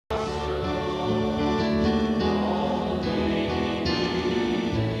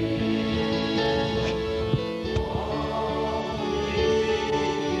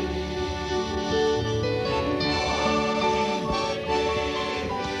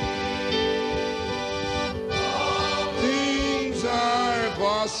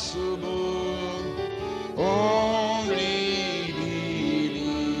impossible. Only believe.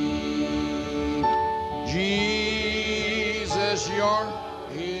 Jesus, you're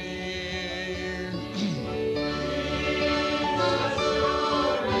here.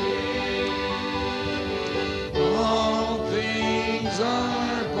 All things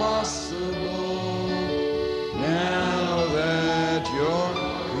are possible now that you're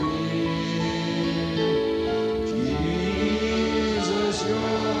here. Jesus,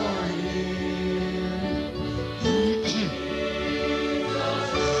 you're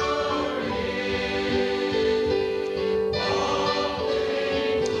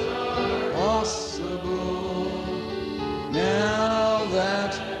possible now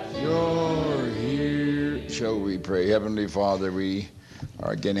that you're here. Shall we pray? Heavenly Father, we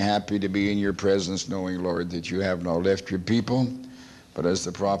are again happy to be in your presence, knowing, Lord, that you have not left your people, but as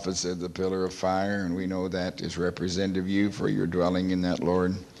the prophet said, the pillar of fire, and we know that is representative of you, for your dwelling in that,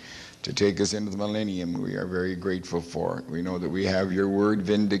 Lord, to take us into the millennium. We are very grateful for it. We know that we have your word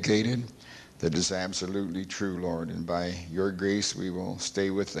vindicated, that is absolutely true, Lord, and by your grace we will stay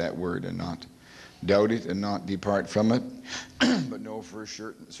with that word and not doubt it and not depart from it, but know for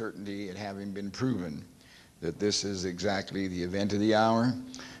certainty, it having been proven that this is exactly the event of the hour.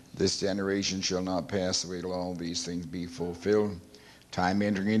 This generation shall not pass away till all these things be fulfilled. Time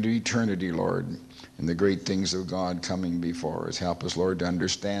entering into eternity, Lord, and the great things of God coming before us. Help us, Lord, to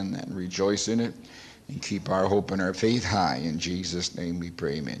understand that and rejoice in it and keep our hope and our faith high. In Jesus' name we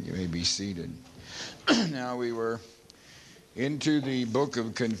pray, amen. You may be seated. Now, we were into the book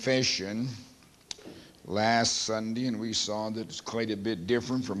of Confession last Sunday, and we saw that it's quite a bit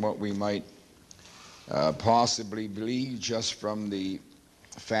different from what we might possibly believe just from the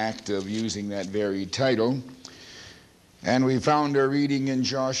fact of using that very title. And we found our reading in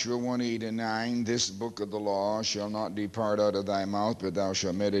Joshua 1:8-9, this book of the law shall not depart out of thy mouth, but thou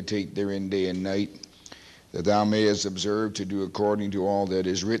shalt meditate therein day and night, that thou mayest observe to do according to all that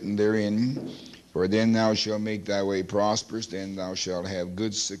is written therein. For then thou shalt make thy way prosperous, then thou shalt have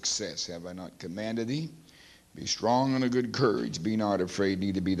good success. Have I not commanded thee? Be strong and of good courage. Be not afraid,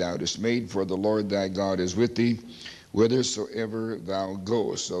 neither be thou dismayed, for the Lord thy God is with thee, whithersoever thou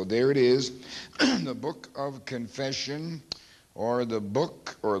goest. So there it is, the book of confession, or the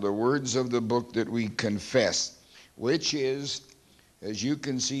book, or the words of the book that we confess, which is, as you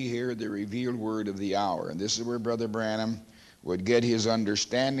can see here, the revealed word of the hour. And this is where Brother Branham would get his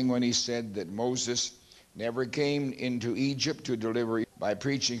understanding when he said that Moses never came into Egypt to deliver by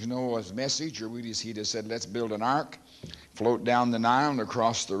preaching Noah's message, or he'd have said, let's build an ark, float down the Nile and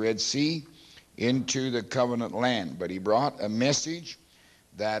across the Red Sea into the covenant land. But he brought a message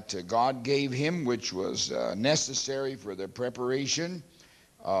that God gave him, which was necessary for the preparation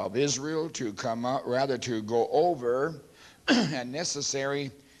of Israel to come out, rather to go over, and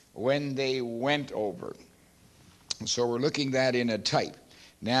necessary when they went over. So we're looking at that in a type.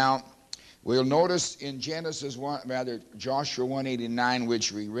 Now, we'll notice in Joshua 1:8-9,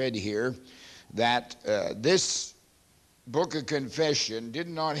 which we read here, that this book of confession did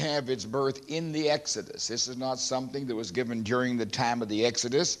not have its birth in the Exodus. This is not something that was given during the time of the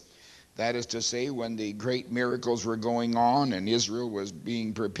Exodus. That is to say, when the great miracles were going on and Israel was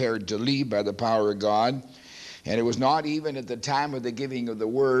being prepared to leave by the power of God. And it was not even at the time of the giving of the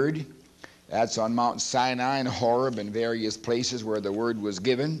word. That's on Mount Sinai and Horeb and various places where the word was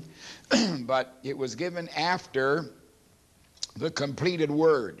given. But it was given after the completed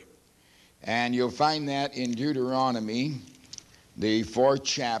word. And you'll find that in Deuteronomy, the 4th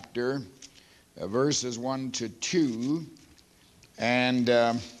chapter, verses 1-2.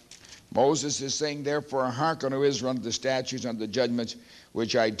 And Moses is saying, therefore, hearken, O Israel, unto the statutes and the judgments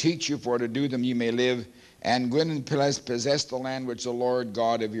which I teach you, for to do them ye may live, and go in and possess the land which the Lord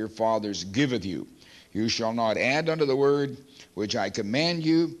God of your fathers giveth you. You shall not add unto the word which I command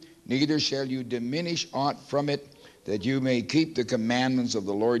you, neither shall you diminish aught from it, that you may keep the commandments of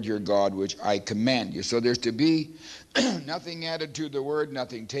the Lord your God, which I command you. So there's to be nothing added to the word,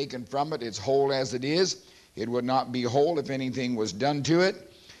 nothing taken from it. It's whole as it is. It would not be whole if anything was done to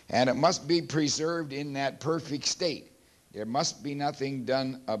it, and it must be preserved in that perfect state. There must be nothing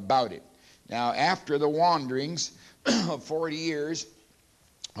done about it. Now, after the wanderings of 40 years,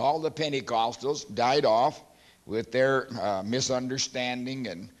 all the Pentecostals died off with their misunderstanding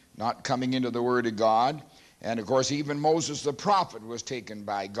and not coming into the Word of God. And, of course, even Moses the prophet was taken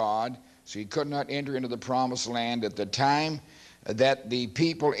by God, so he could not enter into the promised land at the time that the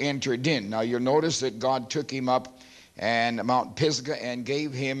people entered in. Now, you'll notice that God took him up and Mount Pisgah and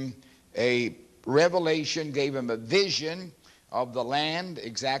gave him a revelation, gave him a vision of the land,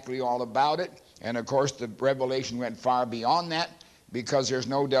 exactly all about it. And of course the revelation went far beyond that, because there's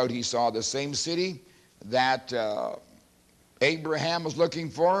no doubt he saw the same city that Abraham was looking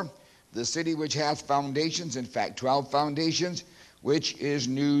for, the city which hath foundations, in fact 12 foundations, which is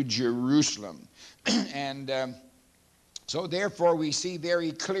New Jerusalem. And so therefore we see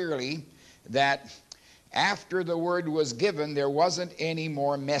very clearly that after the word was given, there wasn't any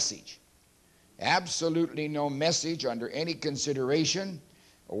more message. Absolutely no message under any consideration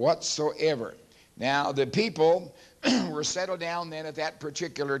whatsoever. Now the people were settled down then at that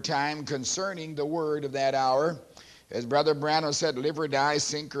particular time concerning the word of that hour. As Brother Branham said, live or die,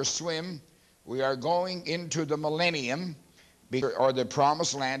 sink or swim. We are going into the millennium, or the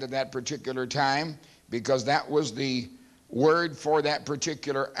promised land at that particular time, because that was the word for that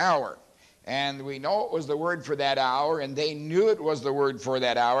particular hour. And we know it was the word for that hour, and they knew it was the word for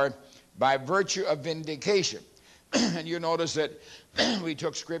that hour by virtue of vindication. And you notice that we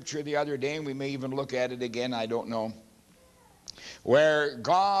took scripture the other day, and we may even look at it again, I don't know, where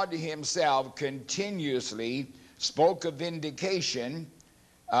God himself continuously spoke of vindication,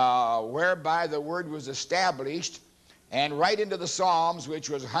 whereby the word was established. And right into the Psalms, which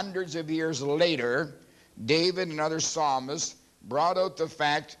was hundreds of years later, David and other psalmists brought out the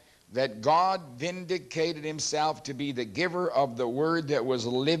fact that God vindicated himself to be the giver of the word that was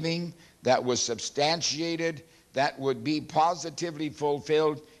living, that was substantiated, that would be positively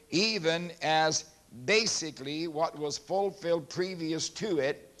fulfilled, even as basically what was fulfilled previous to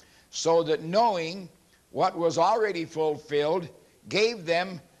it, so that knowing what was already fulfilled gave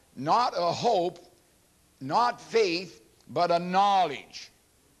them not a hope, not faith, but a knowledge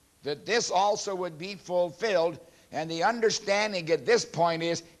that this also would be fulfilled. And the understanding at this point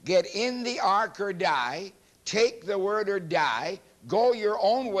is, get in the ark or die, take the word or die, go your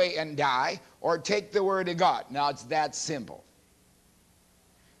own way and die, or take the word of God. Now it's that simple.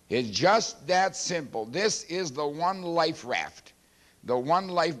 It's just that simple. This is the one life raft, the one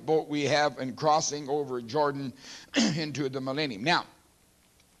lifeboat we have in crossing over Jordan into the millennium. Now,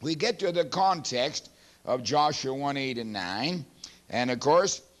 we get to the context of Joshua 1, 8, and 9. And of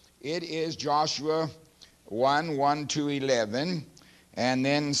course, it is Joshua 1, 1 to 11, and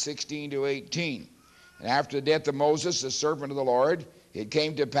then 16 to 18. And after the death of Moses, the servant of the Lord, it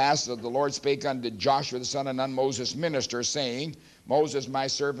came to pass that the Lord spake unto Joshua the son of Nun, Moses' minister, saying, Moses my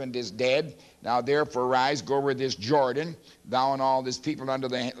servant is dead. Now therefore rise, go over this Jordan, thou and all this people unto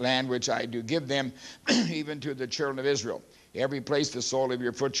the land which I do give them, even to the children of Israel. Every place the sole of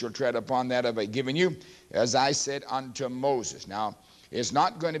your foot shall tread upon that have I given you, as I said unto Moses. Now, it's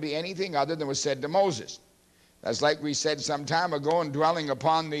not going to be anything other than was said to Moses. That's like we said some time ago, in dwelling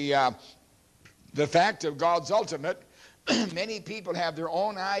upon the fact of God's ultimate. Many people have their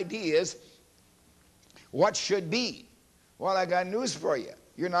own ideas what should be. Well, I got news for you.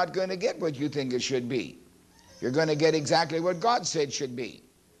 You're not going to get what you think it should be. You're going to get exactly what God said should be.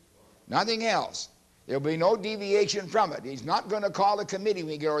 Nothing else. There'll be no deviation from it. He's not going to call a committee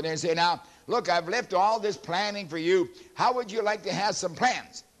when you go over there and say, now, look, I've left all this planning for you. How would you like to have some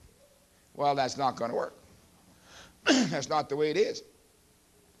plans? Well, that's not going to work. That's not the way it is.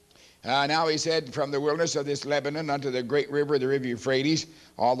 Now he said, from the wilderness of this Lebanon unto the great river, the river Euphrates,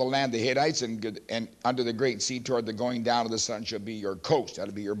 all the land of the Hittites, and unto the great sea toward the going down of the sun shall be your coast.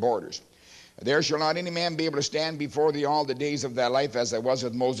 That'll be your borders. There shall not any man be able to stand before thee all the days of thy life. As I was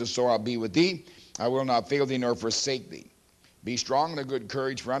with Moses, so I'll be with thee. I will not fail thee nor forsake thee. Be strong and of good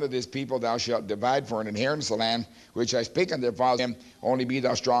courage, for unto this people thou shalt divide for an inheritance the land which I spake unto their fathers. Only be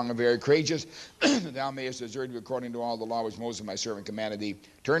thou strong and very courageous, that thou mayest observe according to all the law which Moses my servant commanded thee.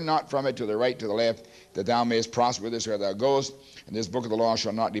 Turn not from it to the right, to the left, that thou mayest prosper whithersoever thou goest. And this book of the law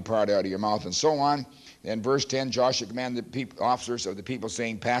shall not depart out of your mouth, and so on. Then verse 10, Joshua commanded the officers of the people,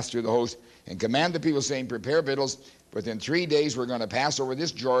 saying, pass through the host, and command the people, saying, prepare victuals. Within 3 days we're going to pass over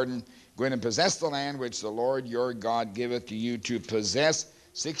this Jordan, go in and possess the land which the Lord your God giveth to you to possess.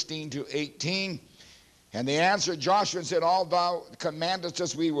 16 to 18. And they answered Joshua and said, all thou commandest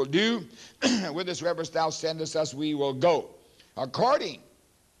us we will do, and whithersoever thou sendest us we will go, according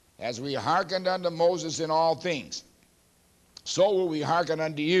as we hearkened unto Moses in all things, so will we hearken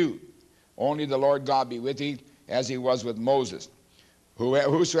unto you. Only the Lord God be with thee, as he was with Moses.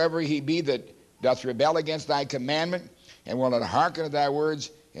 Whosoever he be that doth rebel against thy commandment, and will not hearken to thy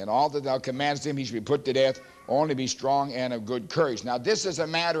words, and all that thou commandest him, he shall be put to death. Only be strong and of good courage. Now this is a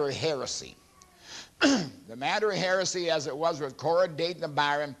matter of heresy. The matter of heresy, as it was with Korah, Dathan, and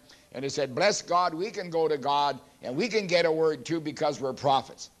Abiram, and it said, bless God, we can go to God, and we can get a word too, because we're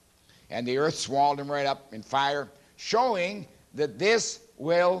prophets. And the earth swallowed them right up in fire, showing that this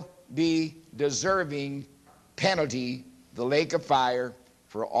will be deserving penalty, the lake of fire,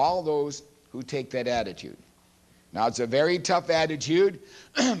 for all those who take that attitude. Now, it's a very tough attitude,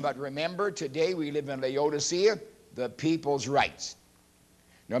 but remember, today we live in Laodicea, the people's rights.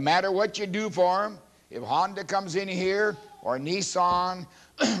 No matter what you do for them, if Honda comes in here, or Nissan,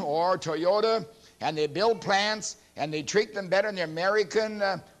 or Toyota, and they build plants, and they treat them better than the American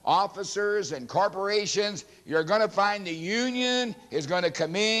officers and corporations, you're going to find the union is going to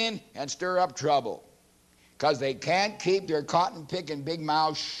come in and stir up trouble, because they can't keep their cotton-picking big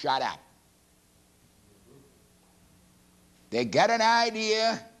mouths shut up. They get an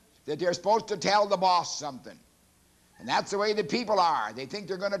idea that they're supposed to tell the boss something. And that's the way the people are. They think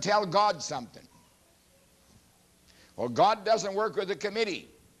they're going to tell God something. Well, God doesn't work with a committee.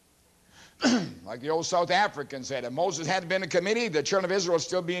 Like the old South African said, if Moses hadn't been a committee, the children of Israel would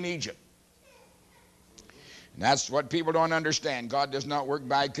still be in Egypt. And that's what people don't understand. God does not work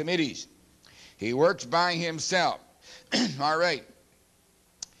by committees. He works by himself. All right.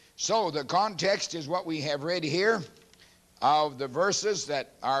 So the context is what we have read here of the verses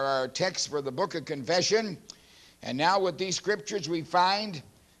that are our text for the book of confession. And now with these scriptures we find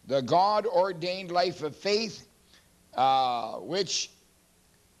the God-ordained life of faith, which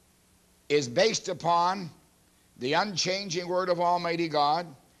is based upon the unchanging word of Almighty God,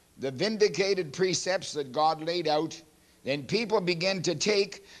 the vindicated precepts that God laid out. Then people begin to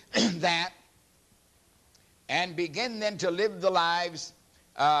take that and begin then to live the lives,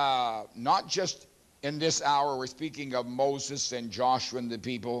 not just in this hour we're speaking of Moses and Joshua and the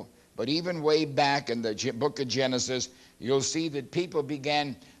people, but even way back in the book of Genesis, you'll see that people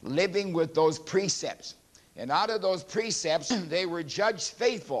began living with those precepts. And out of those precepts, they were judged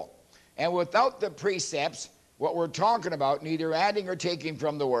faithful. And without the precepts, what we're talking about, neither adding or taking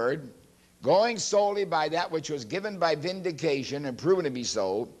from the word, going solely by that which was given by vindication and proven to be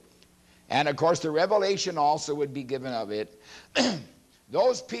so, and of course the revelation also would be given of it,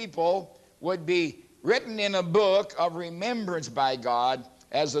 those people would be written in a book of remembrance by God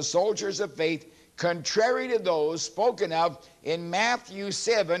as the soldiers of faith, contrary to those spoken of in Matthew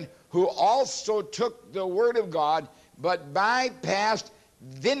 7, who also took the word of God but bypassed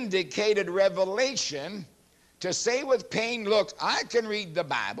vindicated revelation to say with pain, look, I can read the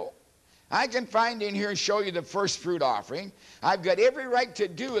Bible. I can find in here and show you the first fruit offering. I've got every right to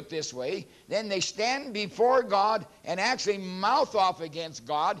do it this way. Then they stand before God and actually mouth off against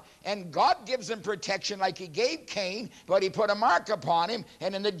God, and God gives them protection like he gave Cain, but he put a mark upon him,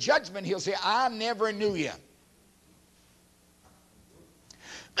 and in the judgment he'll say, I never knew you.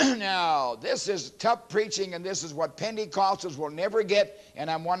 Now, this is tough preaching, and this is what Pentecostals will never get,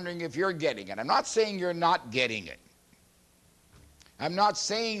 and I'm wondering if you're getting it. I'm not saying you're not getting it. I'm not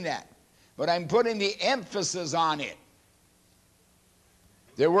saying that. But I'm putting the emphasis on it.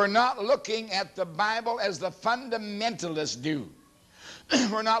 That we're not looking at the Bible as the fundamentalists do.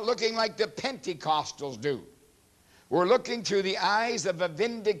 We're not looking like the Pentecostals do. We're looking through the eyes of a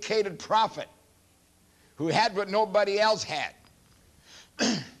vindicated prophet who had what nobody else had.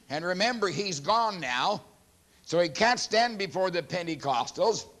 And remember, he's gone now, so he can't stand before the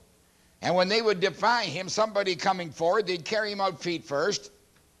Pentecostals. And when they would defy him, somebody coming forward, they'd carry him out feet first.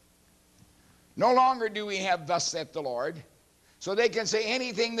 No longer do we have thus saith the Lord. So they can say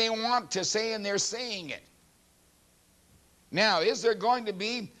anything they want to say, and they're saying it. Now, is there going to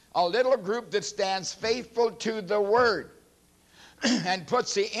be a little group that stands faithful to the word and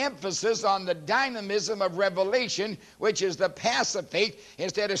puts the emphasis on the dynamism of revelation, which is the passive faith,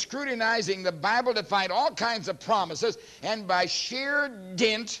 instead of scrutinizing the Bible to find all kinds of promises, and by sheer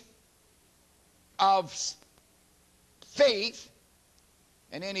dint of faith,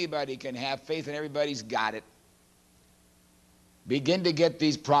 and anybody can have faith and everybody's got it, begin to get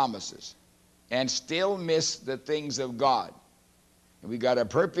these promises and still miss the things of God. And we got a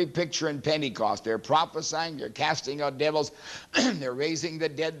perfect picture in Pentecost. They're prophesying, they're casting out devils, they're raising the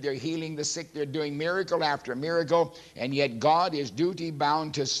dead, they're healing the sick, they're doing miracle after miracle, and yet God is duty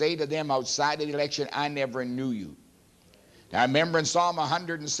bound to say to them outside of the election, I never knew you. Now remember in Psalm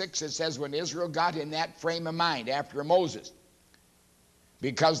 106 it says when Israel got in that frame of mind after Moses,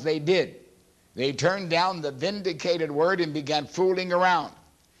 because they did, they turned down the vindicated word and began fooling around.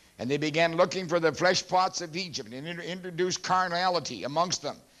 And they began looking for the flesh pots of Egypt and introduced carnality amongst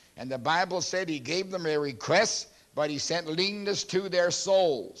them. And the Bible said he gave them their requests, but he sent leanness to their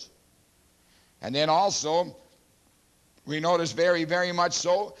souls. And then also, we notice very, very much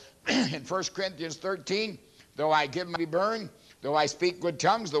so, in 1 Corinthians 13, though I give me burn, though I speak with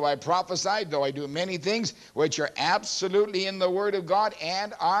tongues, though I prophesy, though I do many things which are absolutely in the Word of God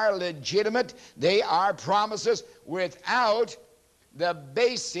and are legitimate, they are promises without the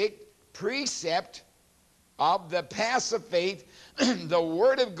basic precept of the passive faith the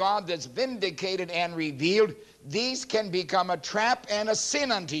Word of God that's vindicated and revealed, these can become a trap and a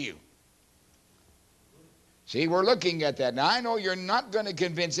sin unto you. See, we're looking at that. Now, I know you're not going to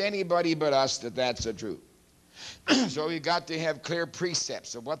convince anybody but us that that's the truth. So you've got to have clear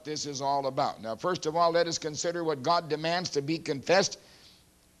precepts of what this is all about. Now, first of all, let us consider what God demands to be confessed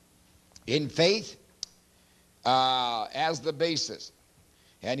in faith as the basis.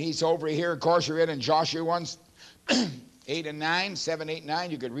 And he's over here, of course, you read in Joshua 1, 8 and 9, 7, 8,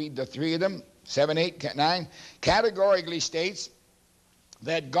 9. You could read the three of them. 7, 8, 9. Categorically states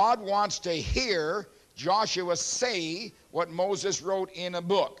that God wants to hear Joshua say what Moses wrote in a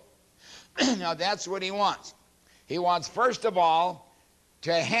book. Now, that's what he wants. He wants, first of all,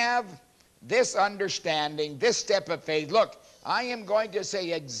 to have this understanding, this step of faith. Look, I am going to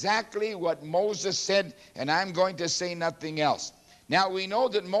say exactly what Moses said, and I'm going to say nothing else. Now, we know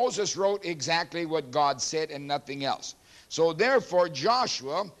that Moses wrote exactly what God said and nothing else. So, therefore,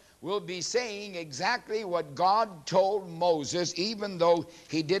 Joshua will be saying exactly what God told Moses, even though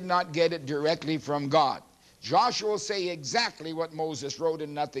he did not get it directly from God. Joshua will say exactly what Moses wrote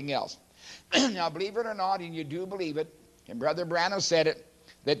and nothing else. Now, believe it or not, and you do believe it, and Brother Branham said it,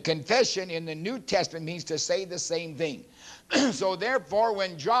 that confession in the New Testament means to say the same thing. So therefore,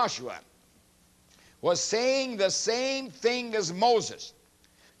 when Joshua was saying the same thing as Moses,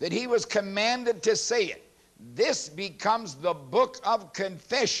 that he was commanded to say it, this becomes the book of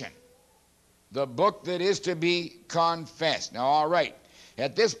confession, the book that is to be confessed. Now, all right,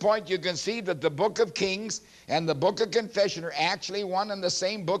 at this point you can see that the book of Kings and the book of confession are actually one and the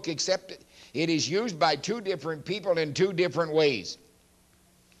same book, except it is used by two different people in two different ways.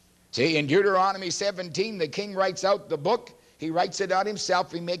 See, in Deuteronomy 17, the king writes out the book. He writes it out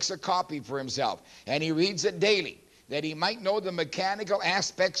himself. He makes a copy for himself, and he reads it daily, that he might know the mechanical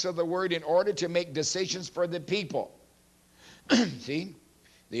aspects of the word in order to make decisions for the people. See,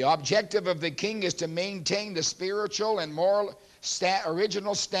 the objective of the king is to maintain the spiritual and moral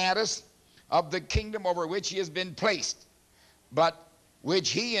original status of the kingdom over which he has been placed, but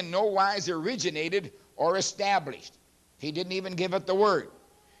which he in no wise originated or established. He didn't even give it the word.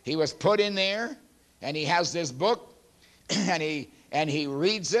 He was put in there, and he has this book, and he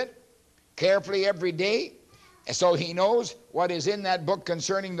reads it carefully every day, so he knows what is in that book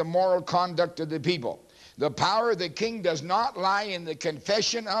concerning the moral conduct of the people. The power of the king does not lie in the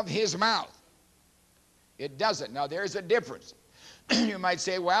confession of his mouth. It doesn't. Now, there's a difference. You might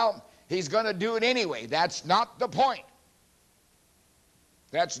say, well, he's going to do it anyway. That's not the point.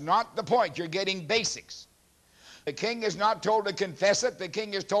 That's not the point. You're getting basics. The king is not told to confess it. The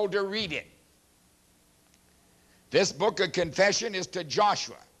king is told to read it. This book of confession is to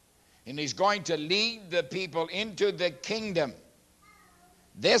Joshua, and he's going to lead the people into the kingdom.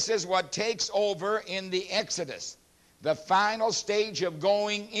 This is what takes over in the Exodus, the final stage of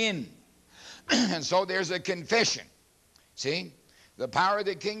going in. And so there's a confession. See, the power of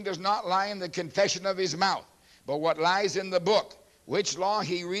the king does not lie in the confession of his mouth, but what lies in the book, which law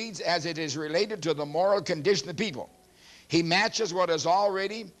he reads as it is related to the moral condition of the people. He matches what is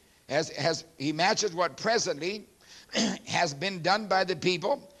already, he matches what presently has been done by the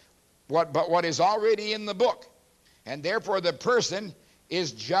people, but what is already in the book. And therefore the person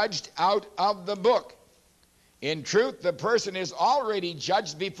is judged out of the book. In truth, the person is already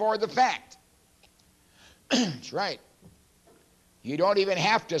judged before the fact. That's right. You don't even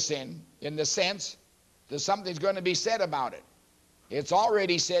have to sin in the sense that something's going to be said about it. It's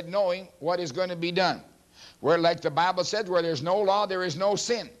already said, knowing what is going to be done. Where, like the Bible says, where there's no law, there is no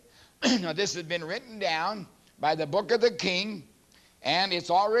sin. Now, this has been written down by the book of the king, and it's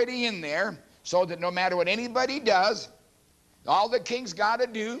already in there, so that no matter what anybody does, all the king's got to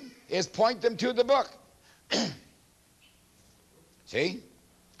do is point them to the book. See?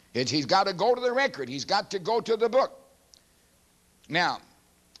 He's got to go to the record. He's got to go to the book. Now,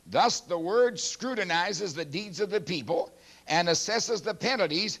 thus the word scrutinizes the deeds of the people and assesses the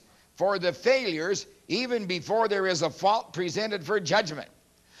penalties for the failures even before there is a fault presented for judgment.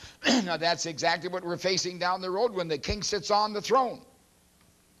 Now, that's exactly what we're facing down the road when the king sits on the throne.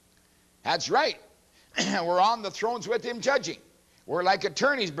 That's right. We're on the thrones with him judging. We're like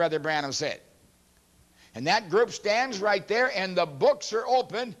attorneys, Brother Branham said. And that group stands right there, and the books are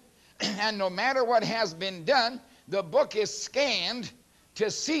open, and no matter what has been done, the book is scanned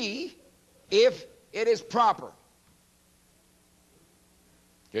to see if it is proper.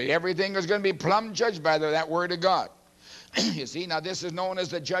 Everything is going to be plumb judged by that word of God. You see, now this is known as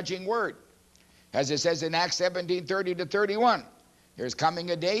the judging word. As it says in Acts 17:30-31. There's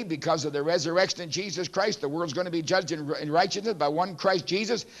coming a day because of the resurrection of Jesus Christ. The world's going to be judged in righteousness by one Christ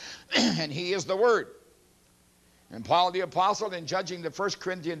Jesus, and he is the word. And Paul the apostle, in judging the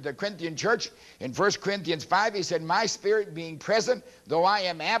Corinthian church, in 1 Corinthians 5, he said, my spirit being present, though I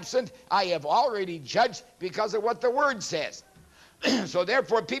am absent, I have already judged because of what the word says. So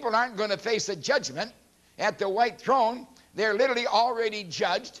therefore, people aren't going to face a judgment at the white throne. They're literally already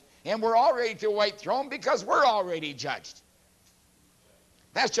judged, and we're already at the white throne because we're already judged.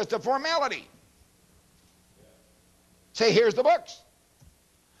 That's just a formality. Say, here's the books.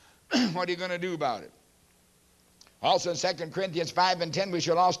 What are you going to do about it? Also in 2 Corinthians 5 and 10, we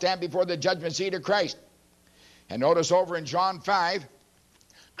shall all stand before the judgment seat of Christ. And notice over in John 5,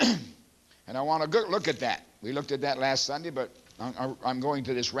 and I want to look at that. We looked at that last Sunday, but I'm going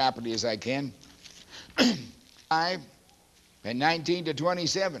to this rapidly as I can. 5 and 19 to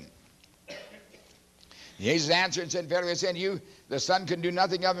 27. Jesus answered and said, verily I say unto you, the Son can do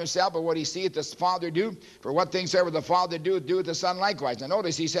nothing of himself, but what he seeth the Father do. For what things soever the Father doeth, doeth the Son likewise. Now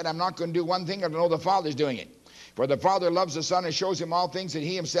notice he said, I'm not going to do one thing, I know the Father's doing it. For the Father loves the Son and shows him all things that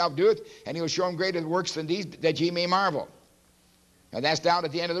he himself doeth, and he will show him greater works than these, that ye may marvel. Now that's down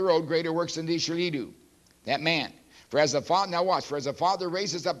at the end of the road. Greater works than these shall ye do. That man. For as the Father, now watch, for as the Father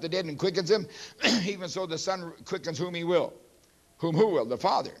raises up the dead and quickens them, even so the Son quickens whom he will. Whom who will? The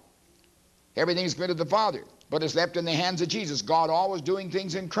Father. Everything is committed to the Father, but it's left in the hands of Jesus. God always doing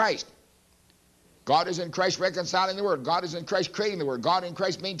things in Christ. God is in Christ reconciling the world. God is in Christ creating the world. God in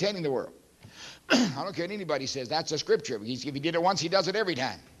Christ maintaining the world. I don't care what anybody says. That's a scripture. If he did it once, he does it every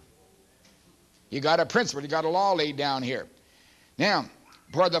time. You got a principle. You got a law laid down here. Now,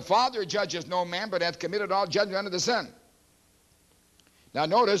 for the Father judges no man, but hath committed all judgment unto the Son. Now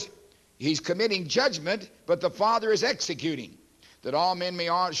notice, he's committing judgment, but the Father is executing. That all men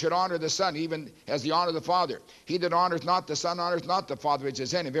should honor the Son, even as the honor the Father. He that honors not the Son honors not the Father which is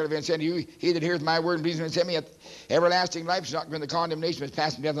sent him. Verily I say unto you, he that heareth my word and believes him and sent me hath everlasting life, shall not come into condemnation, but is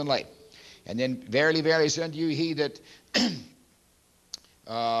passed from death unto life. And then, verily, verily I say unto you, he that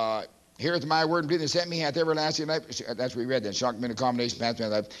heareth my word and believeth and sent me hath everlasting life. That's what we read then. Shall not come into condemnation, passed from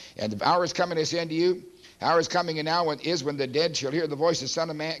death unto life. And the hour is coming, I say unto you, hour is coming and now is when the dead shall hear the voice of the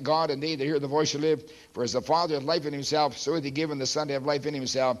Son of Man, God, and they that hear the voice shall live. For as the Father hath life in himself, so hath he given the Son to have life in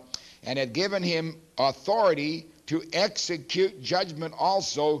himself, and hath given him authority to execute judgment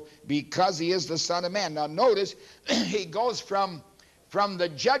also, because he is the Son of Man. Now notice, he goes from the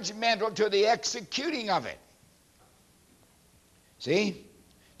judgmental to the executing of it. See?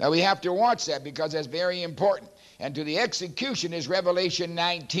 Now we have to watch that because that's very important. And to the execution is Revelation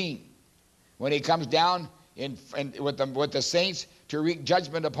 19. When he comes down with the saints to wreak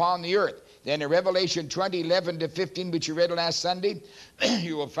judgment upon the earth. Then in Revelation 20, 11 to 15, which you read last Sunday,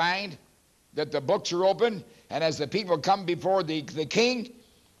 you will find that the books are open, and as the people come before the king,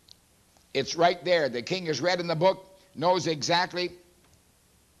 it's right there. The king is read in the book, knows exactly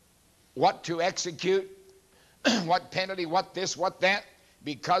what to execute, what penalty, what this, what that,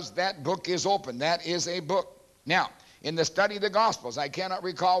 because that book is open. That is a book. Now, in the study of the Gospels, I cannot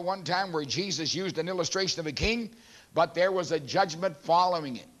recall one time where Jesus used an illustration of a king, but there was a judgment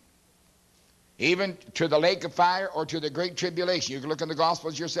following it. Even to the lake of fire or to the great tribulation. You can look in the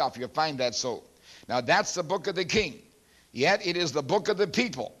Gospels yourself. You'll find that so. Now that's the book of the king. Yet it is the book of the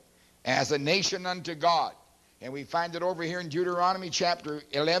people as a nation unto God. And we find it over here in Deuteronomy chapter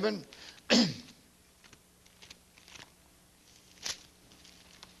 11.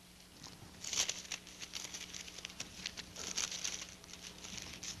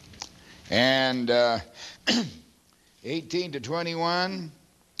 And 18 to 21.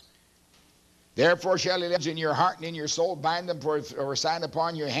 Therefore shall he live in your heart and in your soul, bind them for a sign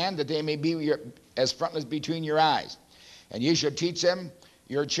upon your hand, that they may be as frontlets between your eyes. And you shall teach them,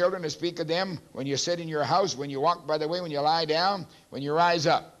 your children, to speak of them when you sit in your house, when you walk by the way, when you lie down, when you rise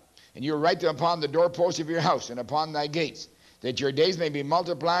up. And you will write them upon the doorposts of your house and upon thy gates, that your days may be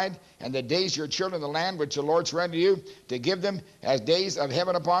multiplied, and the days of your children in the land which the Lord surrendered you, to give them as days of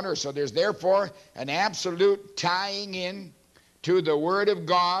heaven upon earth. So there's therefore an absolute tying in to the Word of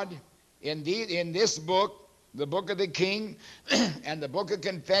God. Indeed, in this book, the book of the King and the book of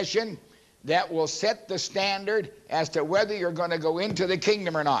confession, that will set the standard as to whether you're going to go into the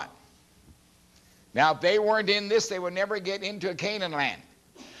kingdom or not. Now, if they weren't in this, they would never get into Canaan land.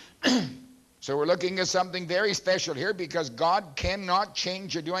 So we're looking at something very special here, because God cannot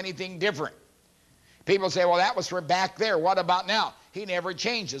change or do anything different. People say, well, that was for back there. What about now? He never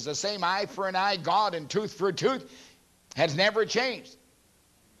changes. The same eye for an eye, God, and tooth for a tooth has never changed.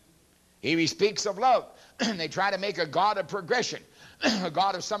 He speaks of love. They try to make a God of progression, a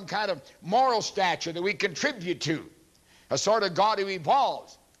God of some kind of moral stature that we contribute to, a sort of God who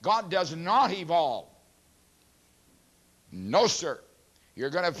evolves. God does not evolve. No, sir. You're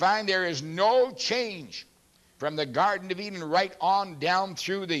going to find there is no change From the Garden of Eden right on down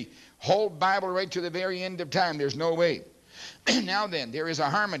through the whole Bible right to the very end of time. There's no way. Now then, there is a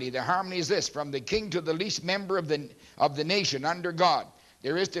harmony. The harmony is this: from the king to the least member of the nation under God,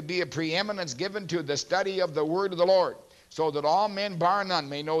 there is to be a preeminence given to the study of the word of the Lord, so that all men, bar none,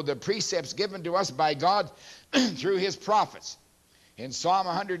 may know the precepts given to us by God through his prophets. In Psalm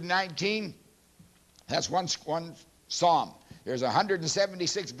 119, that's one psalm. There's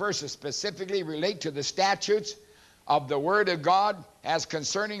 176 verses specifically relate to the statutes of the word of God as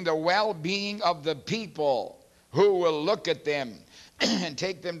concerning the well-being of the people who will look at them and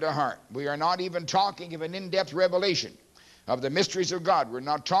take them to heart. We are not even talking of an in-depth revelation of the mysteries of God. We're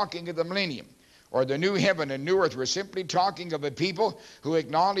not talking of the millennium or the new heaven and new earth. We're simply talking of a people who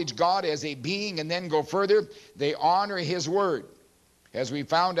acknowledge God as a being, and then go further. They honor his word. As we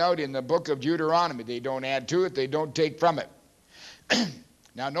found out in the book of Deuteronomy, they don't add to it, they don't take from it.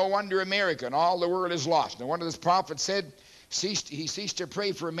 Now, no wonder America and all the world is lost. No wonder this prophet said he ceased to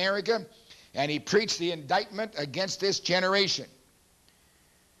pray for America, and he preached the indictment against this generation.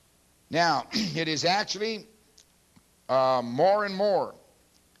 Now, it is actually more and more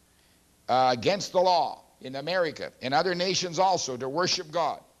against the law in America and other nations also to worship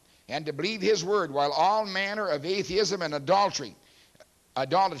God and to believe his word, while all manner of atheism and idolatry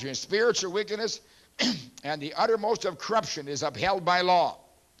and spiritual wickedness and the uttermost of corruption is upheld by law.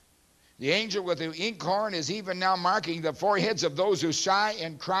 The angel with the inkhorn is even now marking the foreheads of those who sigh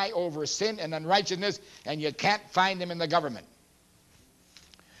and cry over sin and unrighteousness, and you can't find them in the government.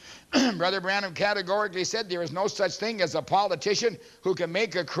 Brother Branham categorically said there is no such thing as a politician who can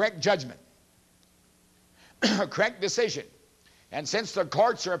make a correct judgment, a correct decision. And since the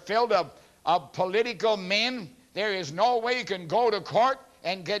courts are filled of political men, there is no way you can go to court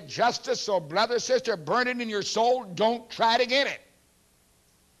and get justice. So, brother, sister, burn it in your soul. Don't try to get it.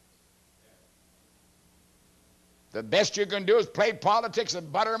 The best you can do is play politics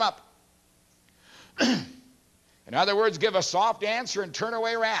and butter them up. In other words, give a soft answer and turn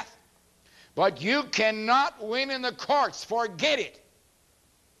away wrath. But you cannot win in the courts. Forget it.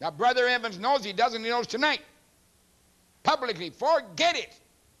 Now, Brother Evans knows he doesn't. He knows tonight. Publicly, forget it.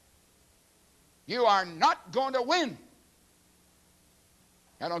 You are not going to win.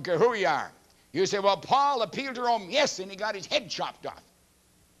 I don't care who you are. You say, well, Paul appealed to Rome. Yes, and he got his head chopped off.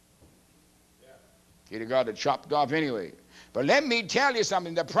 He'd have got it chopped off anyway. But let me tell you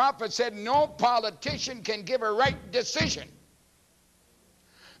something. The prophet said no politician can give a right decision.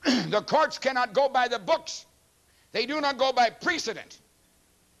 The courts cannot go by the books. They do not go by precedent.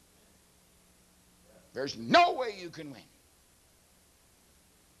 There's no way you can win.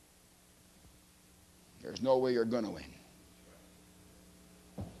 There's no way you're going to win.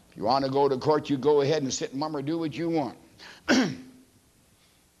 If you want to go to court, you go ahead and sit and mum or do what you want.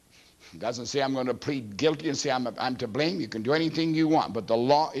 It doesn't say I'm going to plead guilty and say I'm to blame. You can do anything you want, but the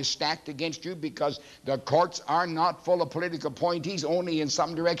law is stacked against you because the courts are not full of political appointees, only in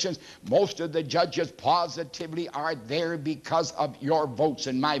some directions. Most of the judges positively are there because of your votes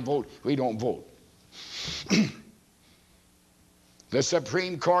and my vote. We don't vote. The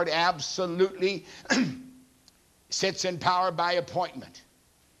Supreme Court absolutely sits in power by appointment.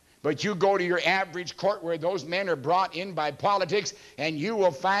 But you go to your average court where those men are brought in by politics, and you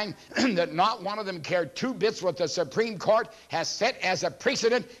will find that not one of them cared two bits what the Supreme Court has set as a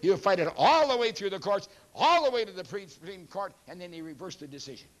precedent. You'll fight it all the way through the courts, all the way to the Supreme Court, and then they reverse the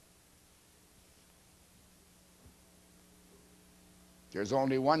decision. There's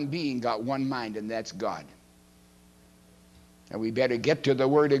only one being got one mind, and that's God. And we better get to the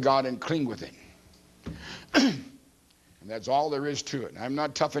Word of God and cling with it. And that's all there is to it. I'm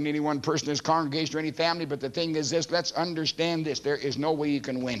not toughing any one person in this congregation or any family, but the thing is this: let's understand this. There is no way you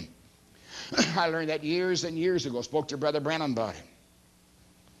can win. I learned that years and years ago. Spoke to Brother Branham about it.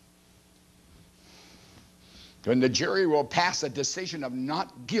 When the jury will pass a decision of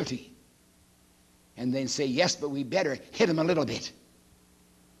not guilty and then say, yes, but we better hit him a little bit.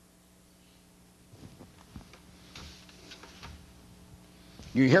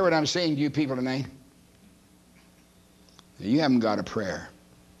 You hear what I'm saying to you people tonight? You haven't got a prayer.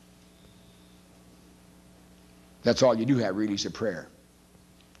 That's all you do have really is a prayer.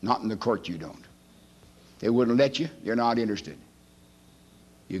 Not in the court you don't. They wouldn't let you. You're not interested.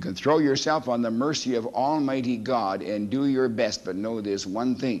 You can throw yourself on the mercy of Almighty God and do your best, but know this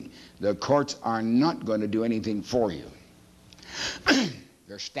one thing: the courts are not going to do anything for you.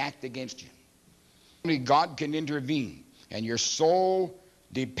 They're stacked against you. Only God can intervene, and your sole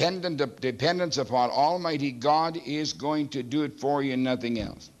dependence upon Almighty God is going to do it for you and nothing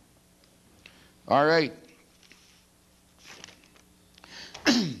else. All right.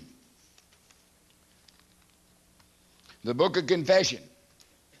 The book of confession.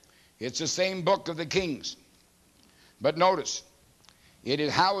 It's the same book of the Kings. But notice, it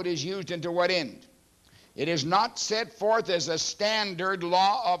is how it is used and to what end. It is not set forth as a standard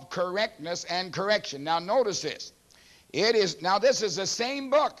law of correctness and correction. Now notice this. Now this is the same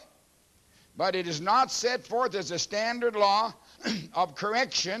book, but it is not set forth as a standard law of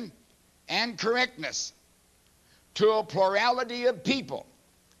correction and correctness to a plurality of people,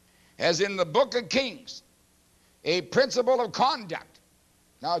 as in the book of Kings, a principle of conduct.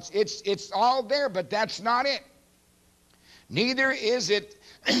 Now it's all there, but that's not it. Neither is it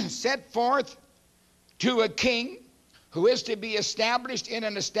set forth to a king who is to be established in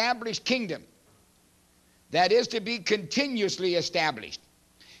an established kingdom, that is to be continuously established.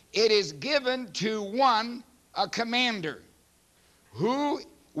 It is given to one, a commander, who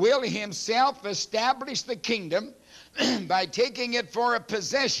will himself establish the kingdom by taking it for a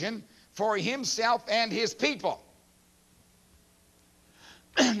possession for himself and his people.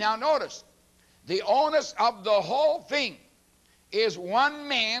 Now notice, the onus of the whole thing is one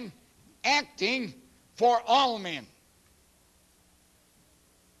man acting for all men.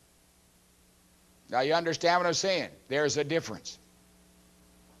 Now you understand what I'm saying? There's a difference.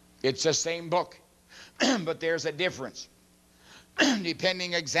 It's the same book, but there's a difference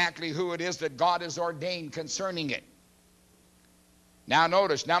depending exactly who it is that God has ordained concerning it. Now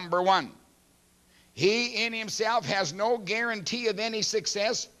notice, number one, he in himself has no guarantee of any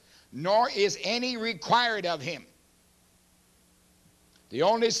success, nor is any required of him. The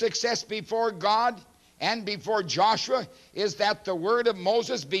only success before God and before Joshua is that the word of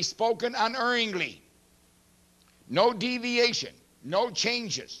Moses be spoken unerringly. No deviation, no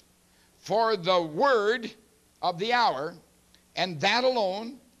changes. For the word of the hour, and that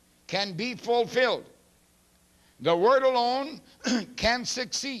alone, can be fulfilled. The word alone can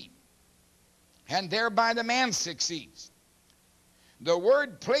succeed, and thereby the man succeeds. The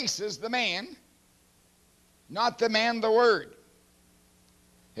word places the man, not the man the word.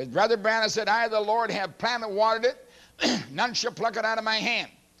 His brother Branham said, I, the Lord, have planted, watered it, none shall pluck it out of my hand.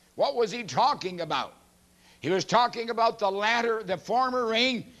 What was he talking about? He was talking about the former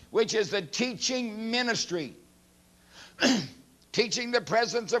rain, which is the teaching ministry. Teaching the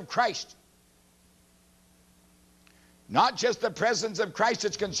presence of Christ. Not just the presence of Christ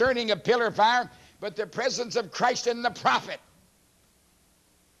that's concerning a pillar of fire, but the presence of Christ in the prophet.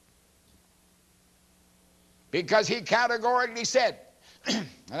 Because he categorically said,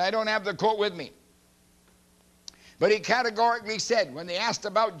 and I don't have the quote with me, but he categorically said, when they asked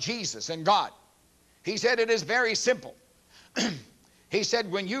about Jesus and God, he said it is very simple. He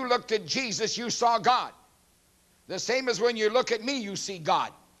said, when you looked at Jesus, you saw God. The same as when you look at me, you see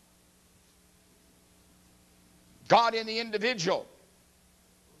God. God in the individual.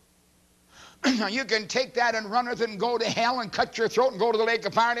 Now you can take that and run with it and go to hell and cut your throat and go to the lake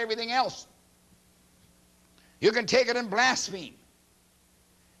of fire and everything else. You can take it and blaspheme.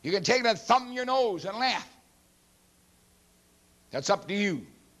 You can take it and thumb your nose and laugh. That's up to you.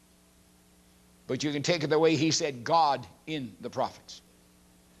 But you can take it the way he said, God in the prophets.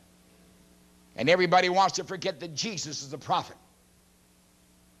 And everybody wants to forget that Jesus is the prophet.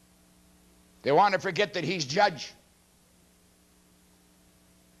 They want to forget that he's judge.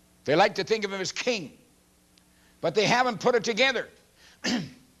 They like to think of him as king. But they haven't put it together. And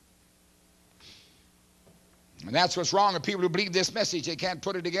that's what's wrong with people who believe this message. They can't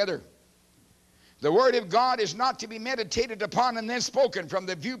put it together. The word of God is not to be meditated upon and then spoken from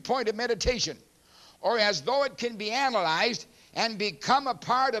the viewpoint of meditation, or as though it can be analyzed and become a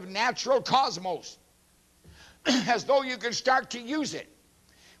part of natural cosmos, as though you can start to use it.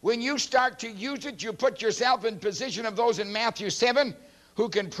 When you start to use it, you put yourself in position of those in Matthew 7 who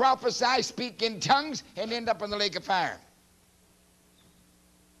can prophesy, speak in tongues, and end up in the lake of fire.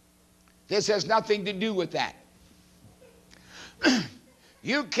 This has nothing to do with that.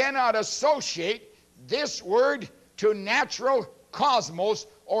 You cannot associate this word to natural cosmos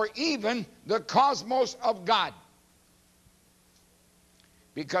or even the cosmos of God,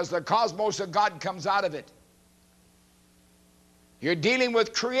 because the cosmos of God comes out of it. You're dealing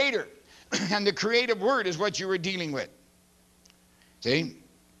with Creator, and the creative word is what you were dealing with. See?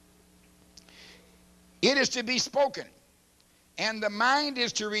 It is to be spoken, and the mind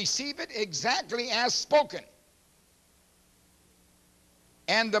is to receive it exactly as spoken.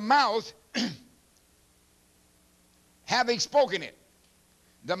 And the mouth, having spoken it,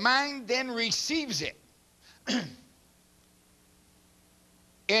 the mind then receives it.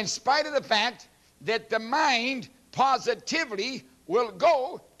 In spite of the fact that the mind positively will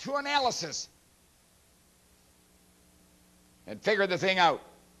go to analysis and figure the thing out.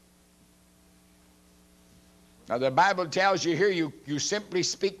 Now the Bible tells you here, you simply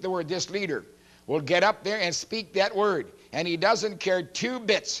speak the word. This leader will get up there and speak that word. And he doesn't care 2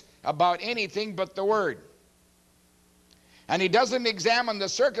 bits about anything but the word. And he doesn't examine the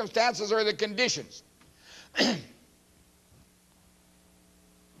circumstances or the conditions.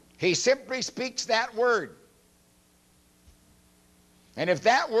 He simply speaks that word. And if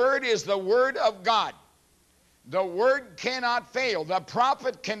that word is the word of God, the word cannot fail. The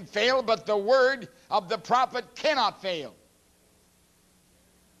prophet can fail, but the word of the prophet cannot fail.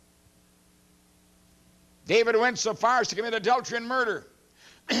 David went so far as to commit adultery and murder.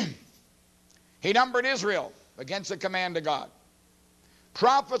 He numbered Israel against the command of God.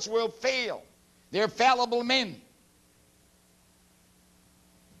 Prophets will fail. They're fallible men.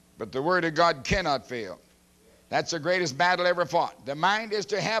 But the word of God cannot fail. That's the greatest battle ever fought. The mind is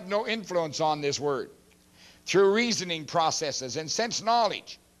to have no influence on this word through reasoning processes and sense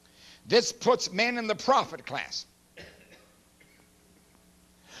knowledge. This puts men in the prophet class.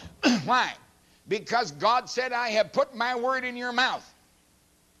 Why? Because God said, I have put my word in your mouth.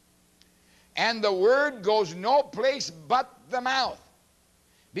 And the word goes no place but the mouth.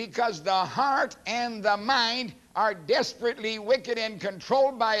 Because the heart and the mind are desperately wicked and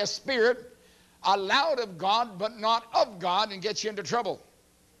controlled by a spirit allowed of God but not of God, and gets you into trouble.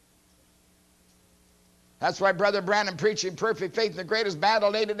 That's why Brother Branham preaching perfect faith in the greatest battle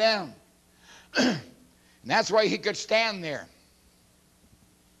laid it down. And that's why he could stand there.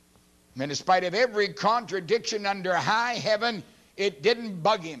 And in spite of every contradiction under high heaven, it didn't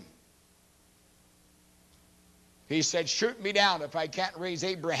bug him. He said, shoot me down if I can't raise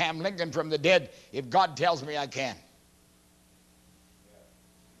Abraham Lincoln from the dead, if God tells me I can.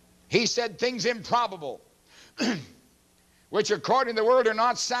 He said things improbable, which according to the word are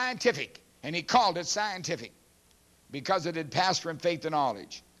not scientific. And he called it scientific because it had passed from faith to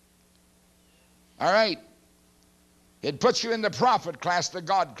knowledge. All right. It puts you in the prophet class, the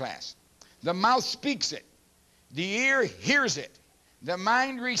God class. The mouth speaks it. The ear hears it. The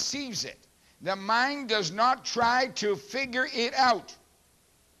mind receives it. The mind does not try to figure it out.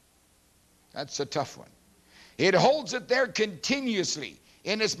 That's a tough one. It holds it there continuously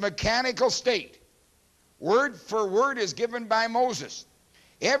in its mechanical state. Word for word is given by Moses.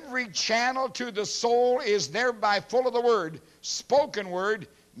 Every channel to the soul is thereby full of the word, spoken word,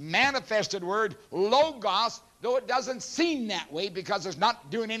 manifested word, logos, though it doesn't seem that way because it's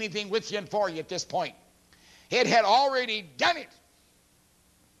not doing anything with you and for you at this point. It had already done it.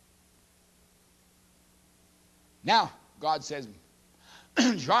 Now, God says,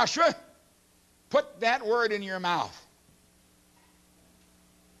 Joshua, put that word in your mouth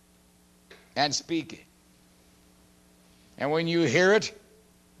and speak it. And when you hear it,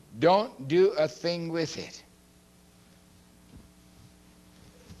 don't do a thing with it.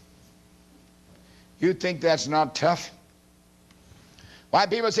 You think that's not tough? Why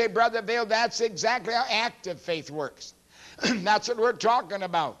people say, Brother Vail, that's exactly how active faith works. That's what we're talking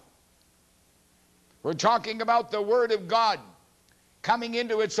about. We're talking about the Word of God coming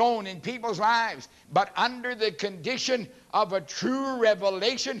into its own in people's lives, but under the condition of a true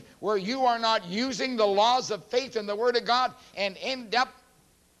revelation where you are not using the laws of faith in the Word of God and end up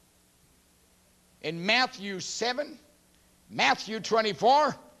in Matthew 7, Matthew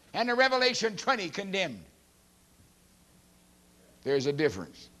 24, and in Revelation 20 condemned. There's a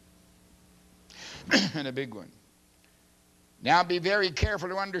difference. And a big one. Now be very careful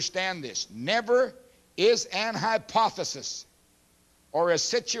to understand this. Never is an hypothesis or a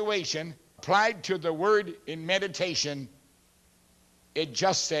situation applied to the word in meditation. It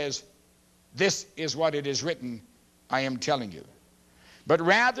just says, this is what it is written, I am telling you. But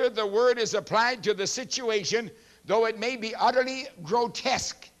rather the word is applied to the situation, though it may be utterly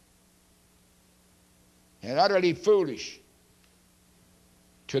grotesque and utterly foolish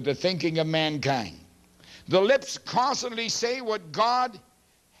to the thinking of mankind. The lips constantly say what God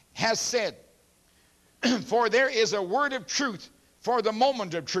has said. For there is a word of truth for the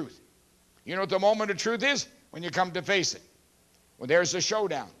moment of truth. You know what the moment of truth is? When you come to face it. When there's a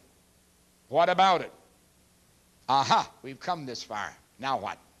showdown. What about it? Aha, we've come this far. Now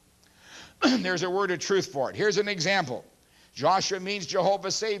what? There's a word of truth for it. Here's an example. Joshua means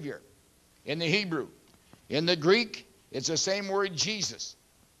Jehovah Savior in the Hebrew. In the Greek, it's the same word, Jesus.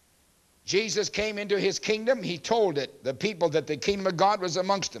 Jesus came into his kingdom. He told it, the people, that the kingdom of God was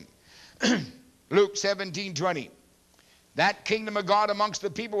amongst them. Luke 17:20. That kingdom of God amongst the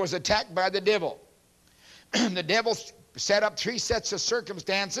people was attacked by the devil. The devil set up 3 sets of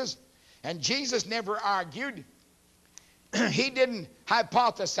circumstances, and Jesus never argued. He didn't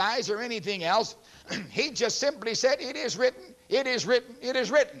hypothesize or anything else. He just simply said, it is written, it is written, it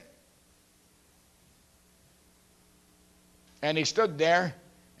is written. And he stood there,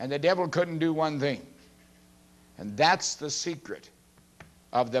 and the devil couldn't do one thing. And that's the secret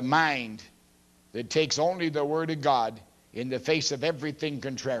of the mind that takes only the Word of God in the face of everything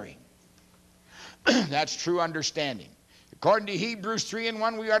contrary. That's true understanding. According to Hebrews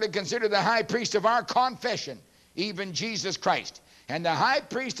 3:1, we are to consider the high priest of our confession, even Jesus Christ. And the high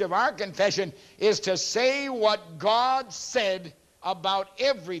priest of our confession is to say what God said about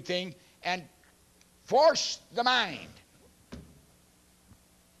everything and force the mind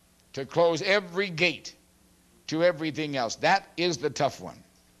to close every gate to everything else. That is the tough one.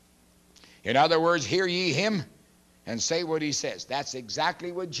 In other words, hear ye him and say what he says. That's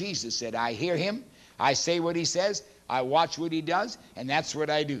exactly what Jesus said. I hear him, I say what he says, I watch what he does, and that's what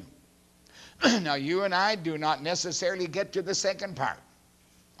I do. Now, you and I do not necessarily get to the second part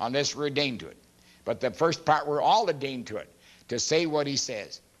unless we're ordained to it. But the first part, we're all ordained to it, to say what he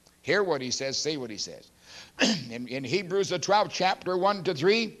says. Hear what he says, say what he says. In Hebrews, the 12th chapter, 1 to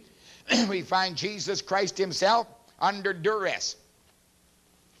 3, we find Jesus Christ himself under duress.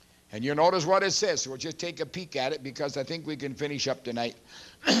 And you notice what it says. So we'll just take a peek at it, because I think we can finish up tonight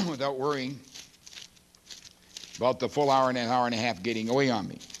without worrying about the full hour and a half getting away on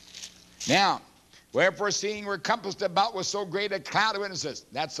me. Now, wherefore, seeing we're compassed about with so great a cloud of witnesses,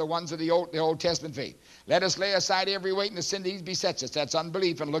 that's the ones of the Old Testament faith. Let us lay aside every weight and the sin that besets us. That's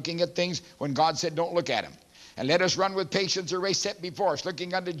unbelief and looking at things when God said don't look at them. And let us run with patience the race set before us,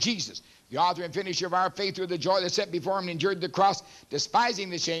 looking unto Jesus, the author and finisher of our faith, through the joy that set before him, and endured the cross, despising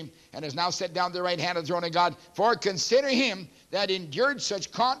the shame, and is now set down at the right hand of the throne of God. For consider him that endured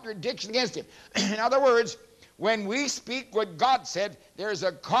such contradiction against him. In other words, when we speak what God said, there's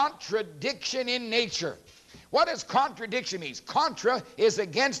a contradiction in nature. What does contradiction mean? Contra is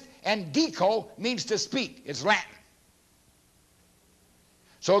against, and dico means to speak. It's Latin.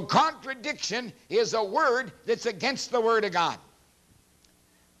 So contradiction is a word that's against the Word of God.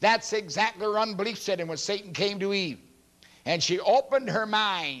 That's exactly what unbelief said. And when Satan came to Eve, and she opened her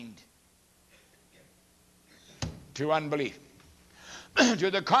mind to unbelief, to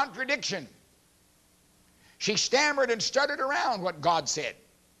the contradiction, she stammered and stuttered around what God said.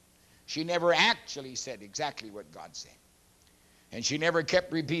 She never actually said exactly what God said. And she never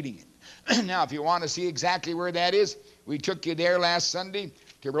kept repeating it. Now, if you want to see exactly where that is, we took you there last Sunday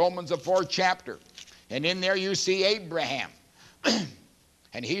to Romans, the 4th chapter. And in there you see Abraham.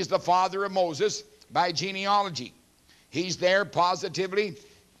 And he's the father of Moses by genealogy. He's there positively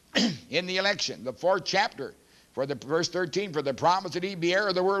in the election. The 4th chapter, for the verse 13, for the promise that he be heir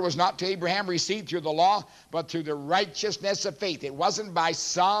of the word was not to Abraham received through the law, but through the righteousness of faith. It wasn't by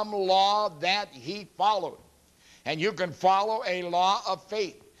some law that he followed. And you can follow a law of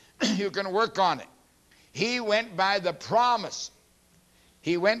faith. You can work on it. He went by the promise.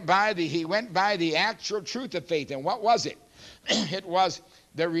 He went by the actual truth of faith. And what was it? It was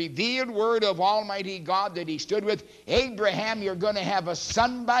the revealed word of Almighty God that he stood with. Abraham, you're going to have a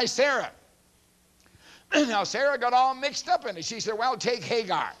son by Sarah. Now, Sarah got all mixed up in it. She said, well, take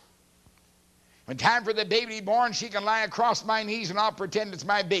Hagar. When time for the baby to be born, she can lie across my knees and I'll pretend it's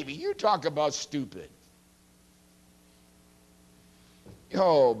my baby. You talk about stupid.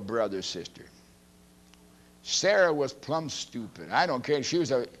 Oh, brother, sister. Sarah was plumb stupid. I don't care. She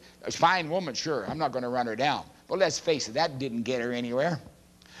was a fine woman, sure. I'm not going to run her down. But let's face it, that didn't get her anywhere.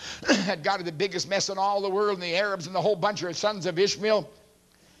 That got her the biggest mess in all the world, and the Arabs and the whole bunch of her sons of Ishmael.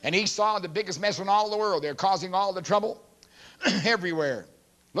 And Esau, the biggest mess in all the world. They're causing all the trouble everywhere.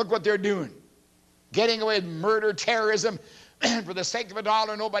 Look what they're doing. Getting away with murder, terrorism. For the sake of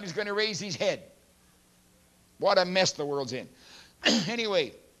 $1, nobody's going to raise his head. What a mess the world's in.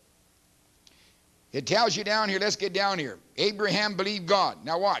 Anyway, it tells you down here, let's get down here. Abraham believed God.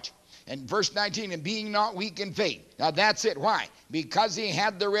 Now watch. And verse 19, and being not weak in faith. Now that's it. Why? Because he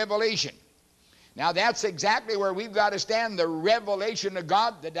had the revelation. Now that's exactly where we've got to stand. The revelation of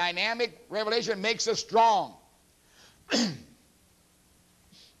God, the dynamic revelation, makes us strong.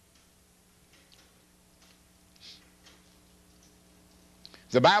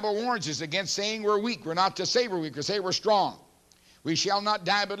 The Bible warns us against saying we're weak. We're not to say we're weak, we say we're strong. We shall not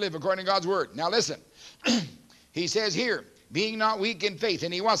die but live according to God's word. Now listen, he says here, being not weak in faith,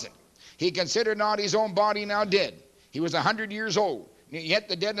 and he wasn't. He considered not his own body now dead. He was 100 years old, yet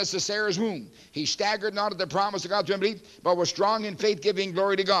the deadness of Sarah's womb. He staggered not at the promise of God to unbelief, but was strong in faith, giving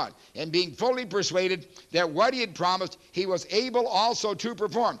glory to God, and being fully persuaded that what he had promised, he was able also to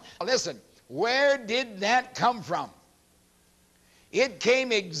perform. Now listen, where did that come from? It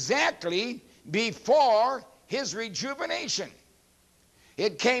came exactly before his rejuvenation.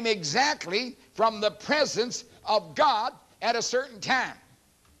 It came exactly from the presence of God at a certain time.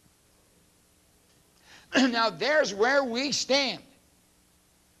 Now there's where we stand.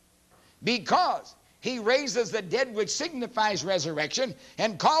 Because he raises the dead, which signifies resurrection,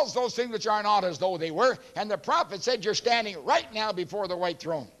 and calls those things which are not as though they were. And the prophet said, you're standing right now before the white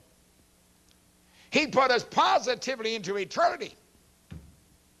throne. He put us positively into eternity.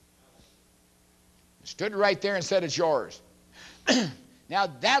 Stood right there and said, it's yours. Now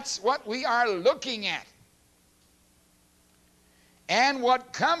that's what we are looking at. And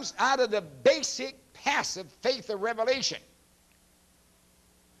what comes out of the basic passive faith of revelation,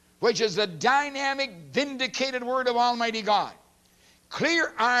 which is the dynamic, vindicated word of Almighty God,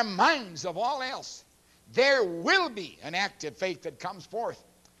 clear our minds of all else. There will be an active faith that comes forth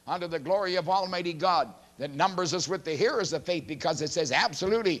under the glory of Almighty God that numbers us with the hearers of faith, because it says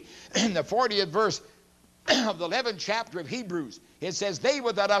absolutely in the 40th verse of the 11th chapter of Hebrews, it says, they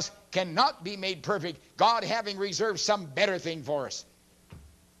without us cannot be made perfect, God having reserved some better thing for us,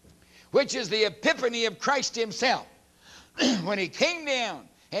 which is the epiphany of Christ himself, when he came down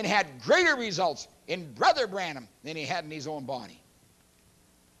and had greater results in Brother Branham than he had in his own body.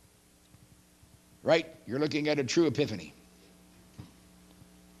 Right? You're looking at a true epiphany.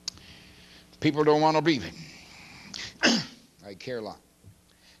 People don't want to believe it. I care a lot.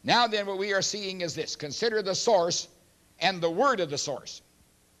 Now then, what we are seeing is this. Consider the source and the word of the source.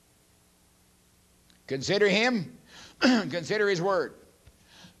 Consider him. Consider his word.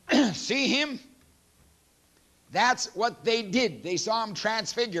 See him. That's what they did. They saw him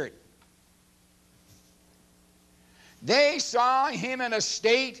transfigured. They saw him in a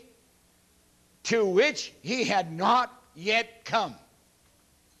state to which he had not yet come.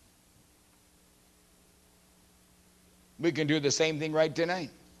 We can do the same thing right tonight.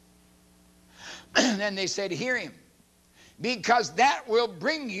 Then they said, hear him, because that will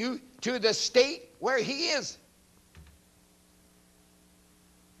bring you to the state where he is.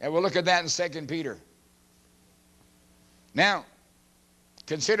 And we'll look at that in 2 Peter. Now,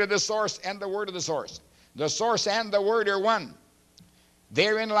 consider the source and the word of the source. The source and the word are one.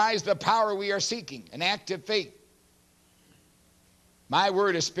 Therein lies the power we are seeking, an active faith. My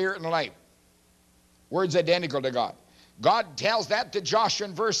word is spirit and life. Word's identical to God. God tells that to Joshua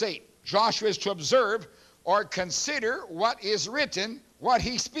in verse 8. Joshua is to observe or consider what is written, what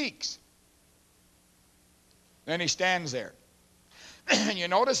he speaks. Then he stands there. And you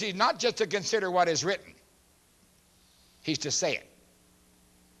notice he's not just to consider what is written. He's to say it.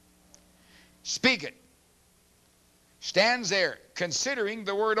 Speak it. Stands there, considering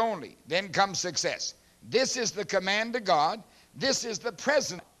the word only. Then comes success. This is the command of God. This is the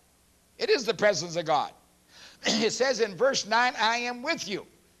presence. It is the presence of God. It says in verse 9, I am with you.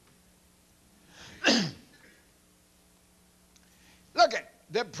 Look at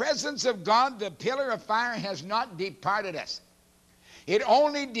the presence of God, the pillar of fire, has not departed us. It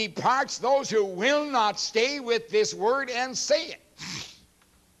only departs those who will not stay with this word and say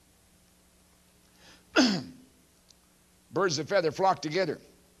it. Birds of feather flock together.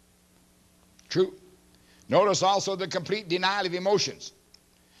 True. Notice also the complete denial of emotions.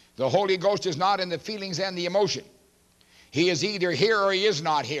 The Holy Ghost is not in the feelings and the emotion. He is either here or he is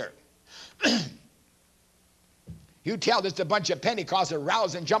not here. You tell this to a bunch of Pentecostals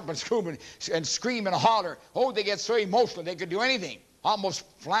rouse and jump and scream and holler. Oh, they get so emotional they could do anything, almost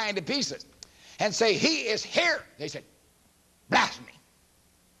flying to pieces. And say, he is here. They said, blasphemy.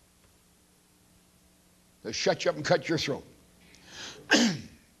 They'll shut you up and cut your throat.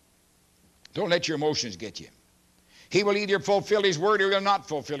 Don't let your emotions get you. He will either fulfill his word or he will not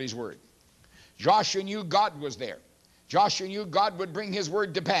fulfill his word. Joshua knew God was there. Joshua knew God would bring his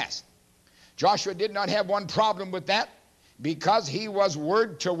word to pass. Joshua did not have one problem with that, because he was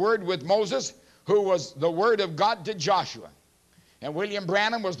word to word with Moses, who was the word of God to Joshua. And William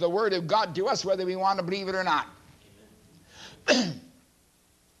Branham was the word of God to us, whether we want to believe it or not.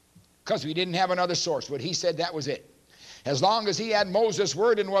 Because we didn't have another source. What he said, that was it. As long as he had Moses'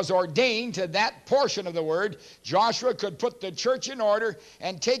 word and was ordained to that portion of the word, Joshua could put the church in order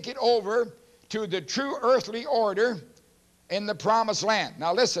and take it over to the true earthly order in the promised land.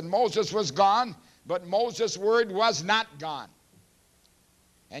 Now listen, Moses was gone, but Moses' word was not gone.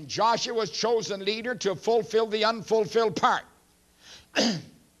 And Joshua was chosen leader to fulfill the unfulfilled part. Now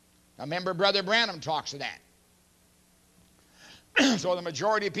remember, Brother Branham talks of that. So the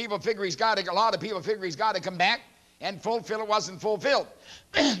majority of people figure a lot of people figure he's got to come back and fulfill it wasn't fulfilled.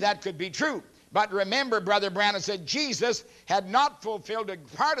 That could be true. But remember, Brother Branham said Jesus had not fulfilled a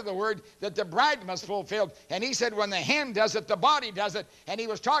part of the word that the bride must fulfill. And he said when the hand does it, the body does it. And he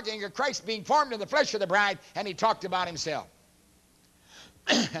was talking of Christ being formed in the flesh of the bride, and he talked about himself.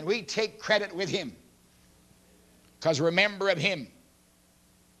 And we take credit with him, because remember of him.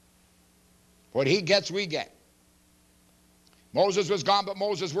 What he gets, we get. Moses was gone, but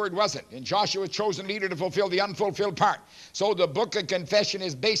Moses' word wasn't. And Joshua was chosen leader to fulfill the unfulfilled part. So the book of confession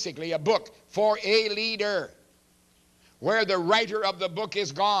is basically a book for a leader, where the writer of the book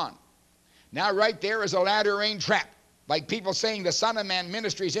is gone. Now right there is a latter-rain trap. Like people saying the Son of Man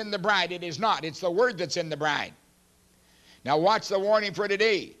ministry is in the bride. It is not. It's the word that's in the bride. Now watch the warning for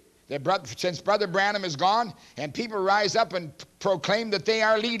today. Since Brother Branham is gone, and people rise up and proclaim that they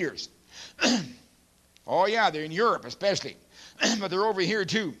are leaders. Oh yeah, they're in Europe especially. But they're over here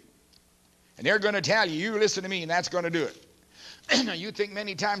too. And they're going to tell you, you listen to me, and that's going to do it. Now you think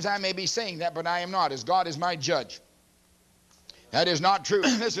many times I may be saying that, but I am not, as God is my judge. That is not true.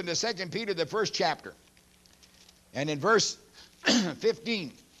 Listen to 2 Peter, the 1st chapter. And in verse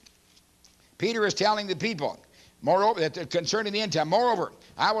 15, Peter is telling the people, moreover, that concerning the end time, moreover,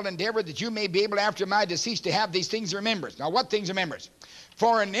 I will endeavor that you may be able after my decease to have these things in remembrance. Now what things in remembrance?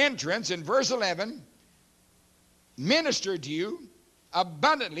 For an entrance, in verse 11, minister to you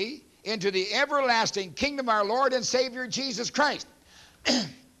abundantly into the everlasting kingdom of our Lord and Savior Jesus Christ.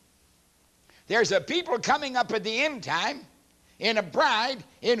 There's a people coming up at the end time in a bride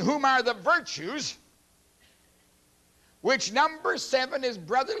in whom are the virtues, which number 7 is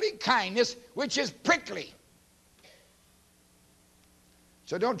brotherly kindness, which is prickly.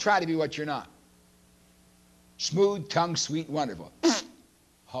 So don't try to be what you're not. Smooth tongue, sweet, wonderful.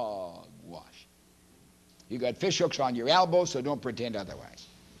 Hogwash. You got fish hooks on your elbows, so don't pretend otherwise.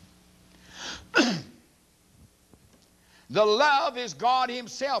 The love is God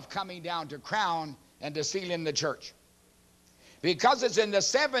himself coming down to crown and to seal in the church. Because it's in the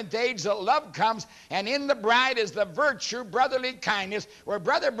 7th age that love comes, and in the bride is the virtue, brotherly kindness, where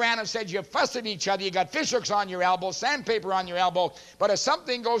Brother Branham said you fuss at each other, you got fish hooks on your elbow, sandpaper on your elbow, but if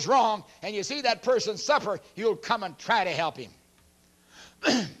something goes wrong and you see that person suffer, you'll come and try to help him.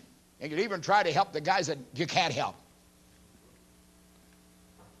 And you'll even try to help the guys that you can't help.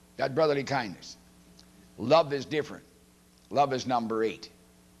 That brotherly kindness. Love is different. Love is number 8.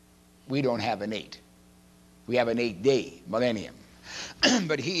 We don't have an 8. We have an 8-day millennium.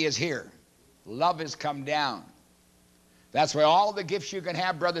 But he is here. Love has come down. That's why all the gifts you can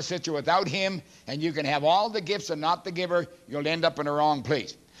have, brother, sister, without him, and you can have all the gifts and not the giver, you'll end up in the wrong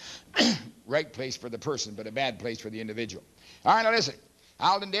place. Right place for the person, but a bad place for the individual. All right, now listen.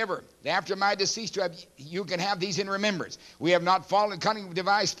 I'll endeavor that after my decease to have, you can have these in remembrance. We have not fallen cunning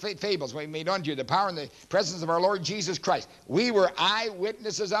devised fables. We made unto you the power and the presence of our Lord Jesus Christ. We were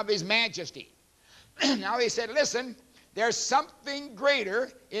eyewitnesses of his majesty. Now he said, listen, there's something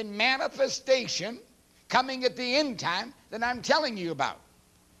greater in manifestation coming at the end time than I'm telling you about.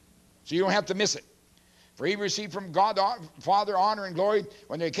 So you don't have to miss it. For he received from God Father honor and glory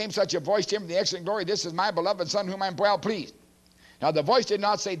when there came such a voice to him, the excellent glory, this is my beloved Son whom I'm well pleased. Now the voice did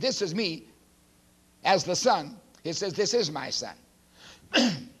not say, this is me as the Son. It says, this is my Son.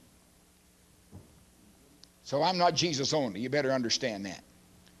 So I'm not Jesus only. You better understand that.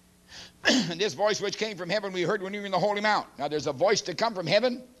 And this voice which came from heaven we heard when we were in the Holy Mount. Now there's a voice to come from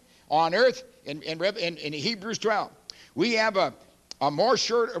heaven on earth in Hebrews 12. We have a more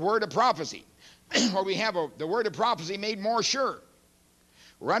sure word of prophecy. Or we have the word of prophecy made more sure.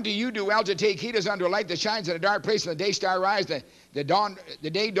 Whereunto you do well to take heed as unto a light that shines in a dark place, and the day star rise, the day dawn,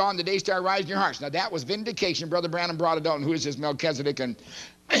 the day star rise in your hearts. Now that was vindication. Brother Branham brought it out, and who is this Melchizedek,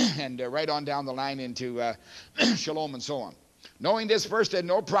 and right on down the line into Shalom and so on. Knowing this first, that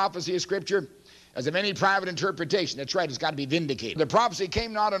no prophecy of Scripture as of any private interpretation. That's right, it's got to be vindicated. The prophecy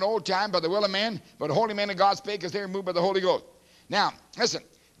came not in old time by the will of man, but holy men of God spake as they were moved by the Holy Ghost. Now, listen,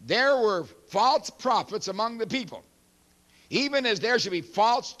 there were false prophets among the people, even as there shall be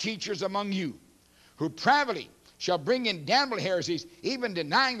false teachers among you, who privately shall bring in damnable heresies, even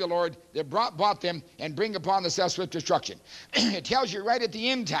denying the Lord that bought them, and bring upon themselves swift destruction. It tells you right at the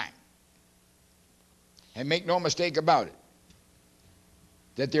end time, and make no mistake about it,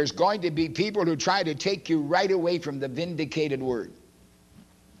 that there's going to be people who try to take you right away from the vindicated word.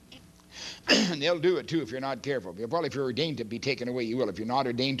 And they'll do it too if you're not careful. Well, if you're ordained to be taken away, you will. If you're not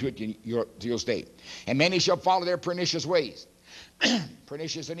ordained to it, you'll stay. And many shall follow their pernicious ways.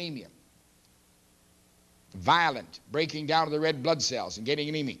 Pernicious anemia. Violent, breaking down of the red blood cells and getting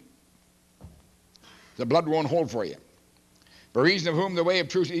anemia. The blood won't hold for you. By reason of whom the way of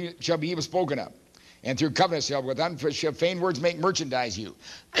truth shall be evil spoken of. And through covenant shall with unfeigned feigned words make merchandise you,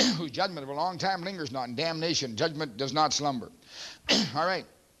 whose judgment of a long time lingers not, and damnation, judgment does not slumber. All right.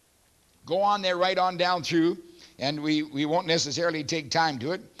 Go on there right on down through, and we won't necessarily take time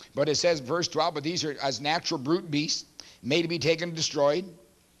to it, but it says, verse 12, but these are as natural brute beasts, made to be taken and destroyed.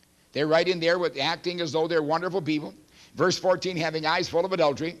 They're right in there with acting as though they're wonderful people. Verse 14, having eyes full of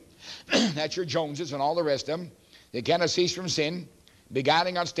adultery, That's your Joneses and all the rest of them. They cannot cease from sin,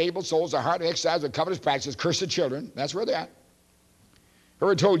 beguiling unstable souls, the heart of exercise with covetous practices, cursed children. That's where they're at.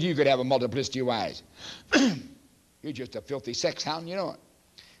 Whoever told you could have a multiplicity of wives? You're just a filthy sex hound, you know it.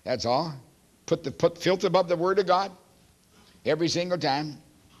 That's all. Put filth above the word of God every single time.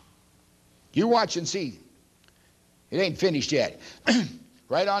 You watch and see. It ain't finished yet.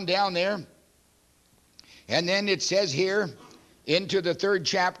 Right on down there. And then it says here, into the 3rd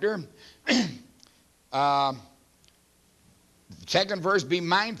chapter, second verse, be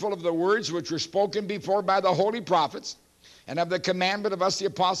mindful of the words which were spoken before by the holy prophets, and of the commandment of us, the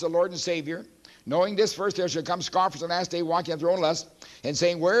apostle, Lord and Savior. Knowing this first, there shall come scoffers on the last day, walking after their own lust, and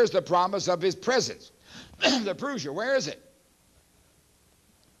saying, where is the promise of his presence? The Prusia, where is it?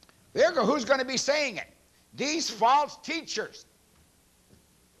 There go, who's going to be saying it? These false teachers.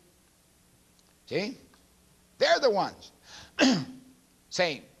 See? They're the ones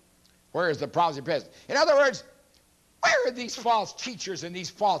saying, where is the promise of his presence? In other words, where are these false teachers and these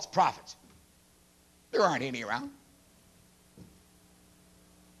false prophets? There aren't any around.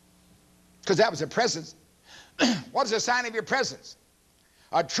 Because that was a presence. What is the sign of your presence?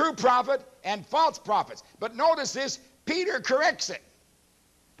 A true prophet and false prophets. But notice this, Peter corrects it.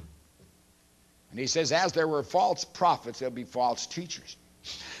 And he says, as there were false prophets, there'll be false teachers.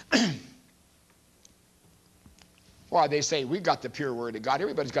 Why, they say, we've got the pure word of God.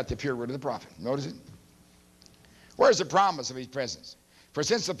 Everybody's got the pure word of the prophet. Notice it? Where's the promise of his presence? For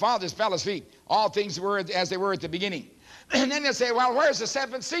since the fathers fell asleep, all things were as they were at the beginning. And then they say, well, where's the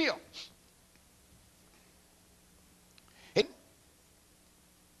 7th seal?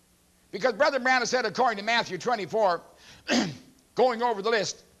 Because Brother Branham said, according to Matthew 24, going over the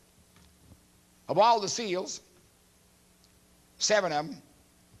list of all the seals, 7 of them,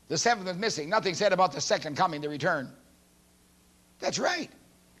 the 7th is missing. Nothing said about the second coming, the return. That's right.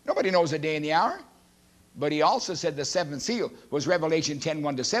 Nobody knows the day and the hour. But he also said the 7th seal was Revelation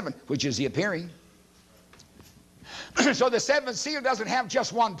 10:1-7, which is the appearing. So the 7th seal doesn't have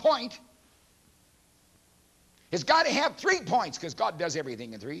just one point. It's got to have 3 points, because God does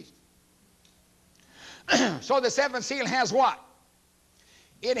everything in 3s. So the 7th seal has what?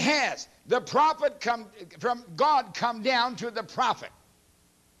 It has the prophet from God come down to the prophet.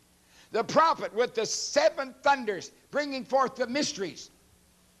 The prophet with the 7 thunders bringing forth the mysteries.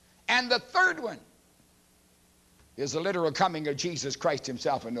 And the 3rd one is the literal coming of Jesus Christ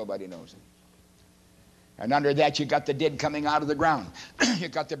himself, and nobody knows it. And under that you got the dead coming out of the ground. You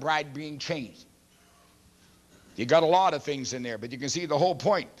got the bride being changed. You got a lot of things in there, but you can see the whole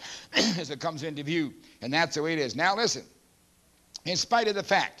point as it comes into view. And that's the way it is. Now listen, in spite of the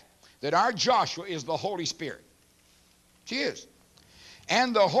fact that our Joshua is the Holy Spirit. She is.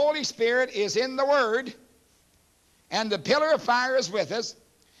 And the Holy Spirit is in the Word, and the pillar of fire is with us,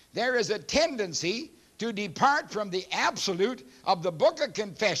 there is a tendency to depart from the absolute of the book of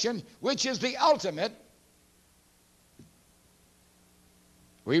confession, which is the ultimate.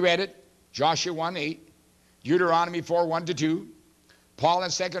 We read it, Joshua 1:8, Deuteronomy 4:1-2, Paul in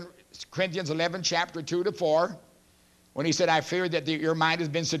 2 Corinthians 11, chapter 2-4, when he said, I fear that your mind has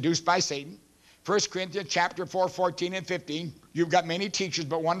been seduced by Satan. 1 Corinthians chapter 4, 14 and 15, you've got many teachers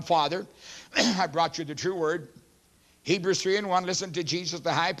but one Father. I brought you the true word. Hebrews 3:1, listen to Jesus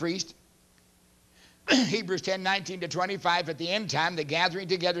the high priest. Hebrews 10:19-25, at the end time, the gathering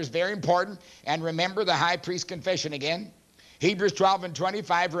together is very important. And remember the high priest confession again. Hebrews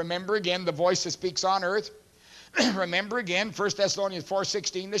 12:25, remember again the voice that speaks on earth. Remember again 1 Thessalonians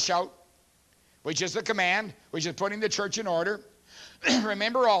 4:16, the shout, which is the command, which is putting the church in order.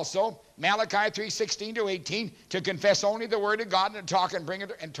 Remember also Malachi 3:16-18, to confess only the word of God and talk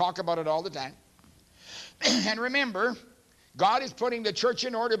about it all the time. And remember, God is putting the church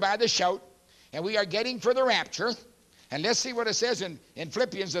in order by the shout, and we are getting for the rapture. And let's see what it says in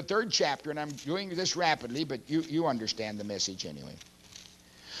Philippians, the 3rd chapter, and I'm doing this rapidly, but you understand the message anyway.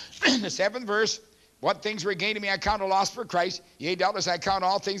 The 7th verse, what things were gained to me I count a loss for Christ. Yea, doubtless I count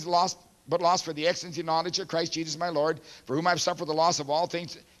all things lost, but lost for the excellency and knowledge of Christ Jesus my Lord, for whom I have suffered the loss of all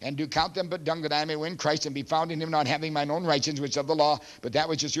things, and do count them but dung, that I may win Christ and be found in him, not having mine own righteousness which is of the law, but that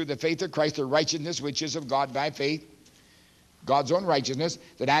which is through the faith of Christ, the righteousness which is of God by faith, God's own righteousness,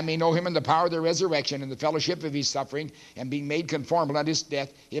 that I may know him in the power of the resurrection and the fellowship of his suffering, and being made conformable unto his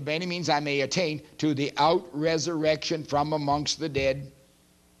death, if by any means I may attain to the out-resurrection from amongst the dead.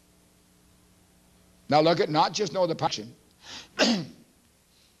 Now look at, not just know the passion.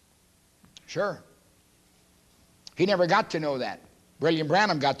 Sure. He never got to know that. William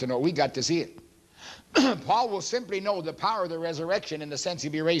Branham got to know it. We got to see it. Paul will simply know the power of the resurrection in the sense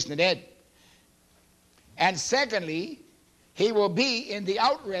he'll be raised from the dead. And secondly, He will be in the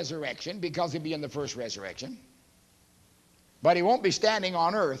out-resurrection because he'll be in the first resurrection. But he won't be standing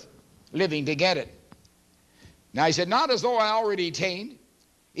on earth living to get it. Now he said, not as though I already attained,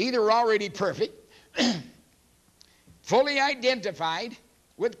 either already perfect, fully identified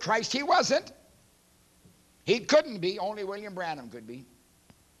with Christ. He wasn't. He couldn't be. Only William Branham could be.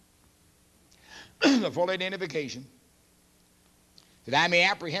 The full identification. That I may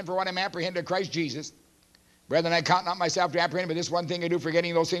apprehend for what I'm apprehended of Christ Jesus. Brethren, I count not myself to apprehend, but this one thing I do,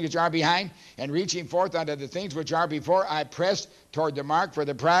 forgetting those things which are behind, and reaching forth unto the things which are before, I press toward the mark for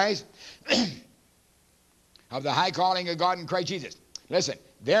the prize of the high calling of God in Christ Jesus. Listen,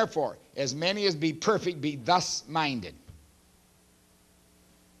 therefore, as many as be perfect, be thus minded.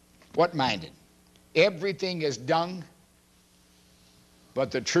 What minded? Everything is dung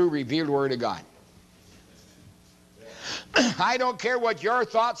but the true revealed Word of God. I don't care what your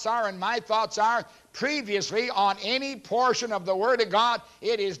thoughts are and my thoughts are. Previously, on any portion of the Word of God,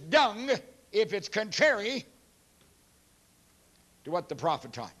 it is dung if it's contrary to what the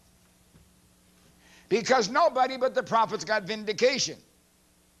prophet taught. Because nobody but the prophets got vindication.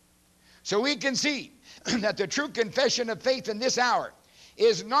 So we can see that the true confession of faith in this hour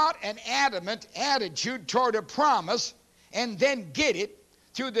is not an adamant attitude toward a promise and then get it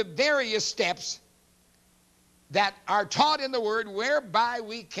through the various steps that are taught in the Word whereby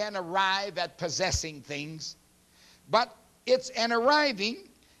we can arrive at possessing things. But it's an arriving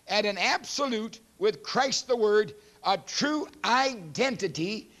at an absolute with Christ the Word, a true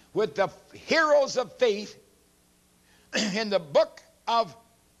identity with the heroes of faith in the book of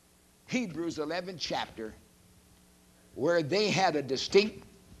Hebrews 11th chapter, where they had a distinct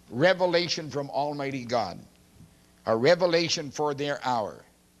revelation from Almighty God, a revelation for their hour.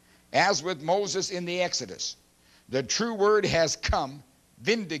 As with Moses in the Exodus, the true word has come,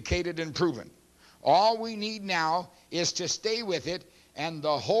 vindicated and proven. All we need now is to stay with it, and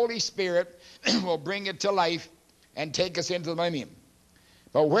the Holy Spirit will bring it to life and take us into the millennium.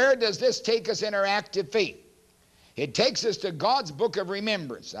 But where does this take us in our active faith? It takes us to God's book of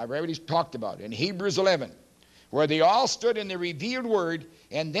remembrance. I've already talked about it in Hebrews 11, where they all stood in the revealed word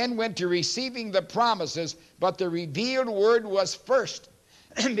and then went to receiving the promises, but the revealed word was first.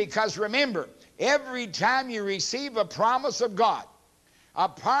 Because remember, every time you receive a promise of God,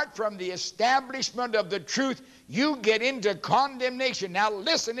 apart from the establishment of the truth, you get into condemnation. Now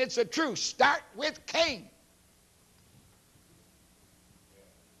listen, it's a truth. Start with Cain.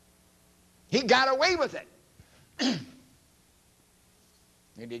 He got away with it.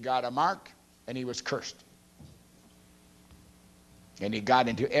 And he got a mark, and he was cursed. And he got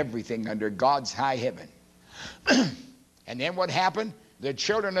into everything under God's high heaven. And then what happened? The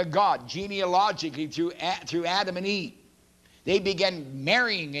children of God, genealogically through Adam and Eve, they began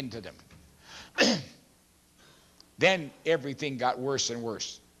marrying into them. Then everything got worse and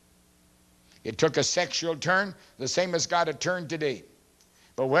worse. It took a sexual turn, the same as got a turn today.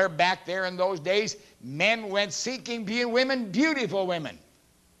 But where back there in those days, men went seeking women, beautiful women.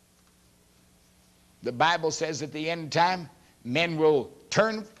 The Bible says at the end time, men will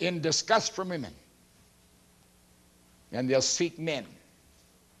turn in disgust from women. And they'll seek men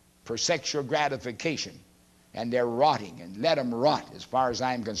for sexual gratification. And they're rotting, and let them rot as far as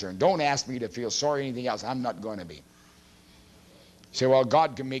I'm concerned. Don't ask me to feel sorry or anything else. I'm not going to be. Say, well,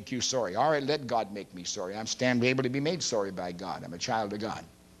 God can make you sorry. All right, let God make me sorry. I'm able to be made sorry by God. I'm a child of God.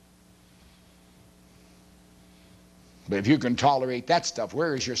 But if you can tolerate that stuff,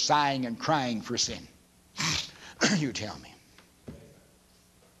 where is your sighing and crying for sin? You tell me.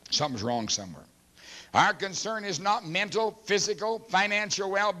 Something's wrong somewhere. Our concern is not mental, physical, financial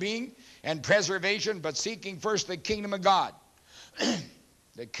well-being and preservation, but seeking first the kingdom of God.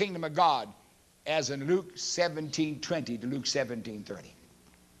 The kingdom of God, as in Luke 17:20 to Luke 17:30.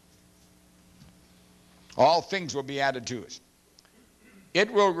 All things will be added to us.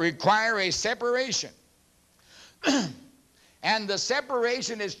 It will require a separation. And the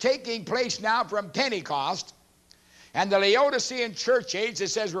separation is taking place now from Pentecost. And the Laodicean church age, it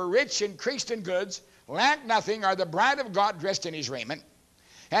says, we're rich, increased in goods, lack nothing, are the bride of God dressed in his raiment.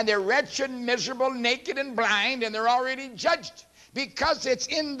 And they're wretched, miserable, naked, and blind, and they're already judged because it's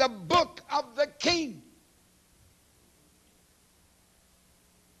in the book of the king.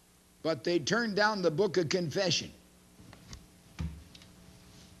 But they turned down the book of confession.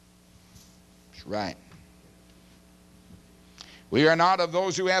 That's right. We are not of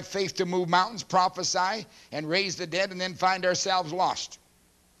those who have faith to move mountains, prophesy, and raise the dead, and then find ourselves lost.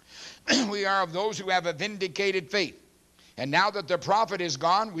 We are of those who have a vindicated faith. And now that the prophet is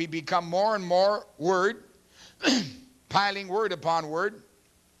gone, we become more and more word, piling word upon word,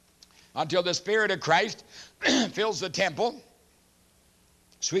 until the Spirit of Christ fills the temple.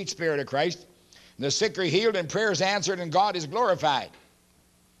 Sweet Spirit of Christ. The sick are healed and prayers answered and God is glorified.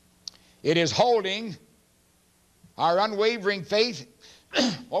 It is holding our unwavering faith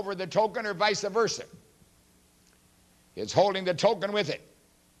over the token or vice versa. It's holding the token with it.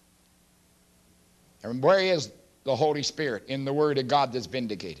 And where is the Holy Spirit? In the Word of God that's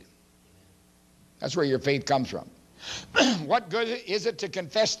vindicated. That's where your faith comes from. What good is it to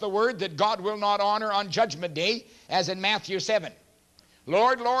confess the Word that God will not honor on Judgment Day, as in Matthew 7?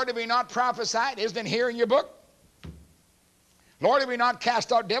 Lord, Lord, have we not prophesied? Isn't it here in your book? Lord, have we not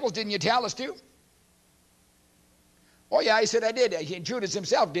cast out devils? Didn't you tell us to? Oh yeah, I said I did. Judas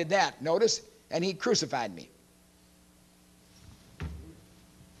himself did that, notice, and he crucified me.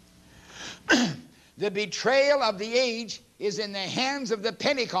 The betrayal of the age is in the hands of the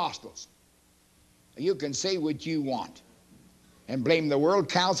Pentecostals. You can say what you want and blame the World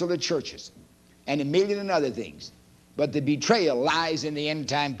Council of Churches and a million other things, but the betrayal lies in the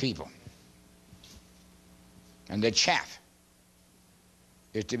end-time people. And the chaff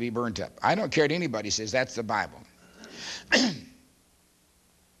is to be burnt up. I don't care what anybody says, that's the Bible.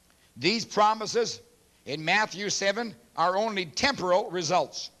 These promises in Matthew 7 are only temporal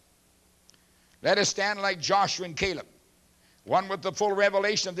results. Let us stand like Joshua and Caleb, one with the full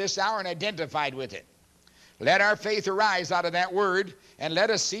revelation of this hour and identified with it. Let our faith arise out of that word, and let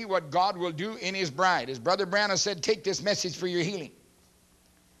us see what God will do in his bride. As Brother Branham said, take this message for your healing.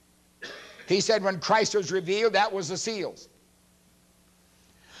 He said when Christ was revealed, that was the seals.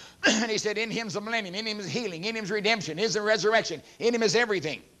 And he said in him's the millennium, in him is healing, in him is redemption, in him is the resurrection, in him is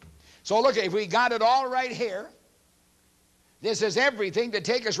everything. So look, if we got it all right here, this is everything to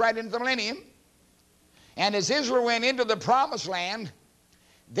take us right into the millennium. And as Israel went into the promised land,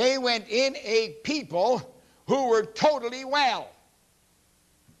 they went in a people who were totally well.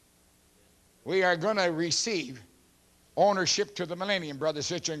 We are going to receive ownership to the millennium, brother,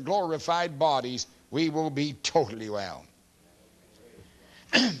 sister, in glorified bodies. We will be totally well.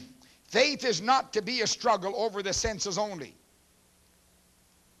 Faith is not to be a struggle over the senses only.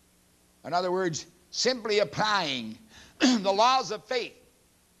 In other words, simply applying the laws of faith,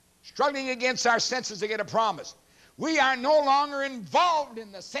 struggling against our senses to get a promise. We are no longer involved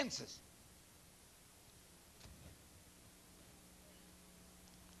in the senses.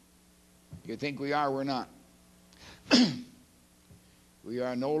 You think we are, we're not. We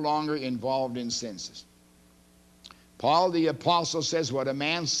are no longer involved in senses. Paul the apostle says, what a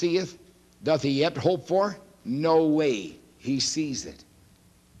man seeth, doth he yet hope for? No way. He sees it.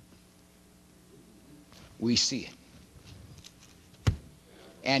 We see it.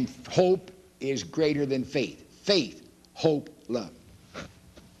 And hope is greater than faith. Faith, hope, love.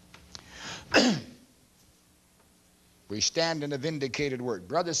 We stand in a vindicated word.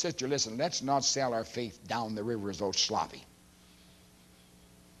 Brother, sister, listen, let's not sell our faith down the river as though sloppy.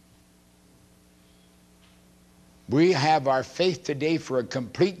 We have our faith today for a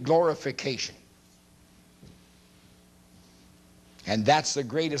complete glorification. And that's the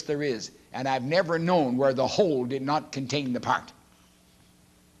greatest there is. And I've never known where the whole did not contain the part.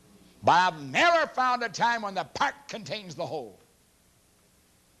 But I've never found a time when the part contains the whole.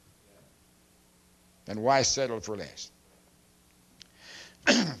 And why settle for less?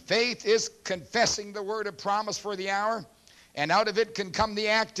 Faith is confessing the word of promise for the hour, and out of it can come the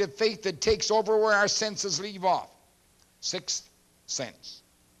active faith that takes over where our senses leave off. Sixth sense.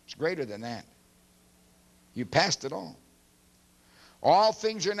 It's greater than that. You passed it all. All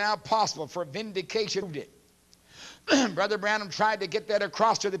things are now possible for vindication. Brother Branham tried to get that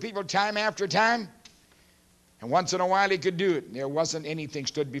across to the people time after time, and once in a while he could do it. There wasn't anything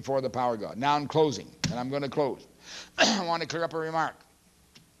stood before the power of God. Now in closing, and I'm going to close, I want to clear up a remark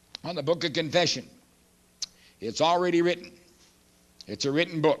on the book of confession. It's already written. It's a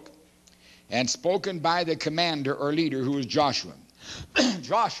written book and spoken by the commander or leader who is Joshua.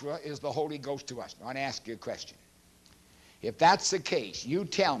 Joshua is the Holy Ghost to us. I want to ask you a question. If that's the case, you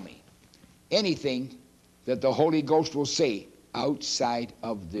tell me anything that the Holy Ghost will say outside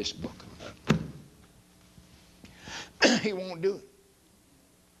of this book. He won't do it.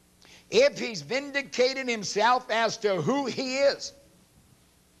 If he's vindicated himself as to who he is,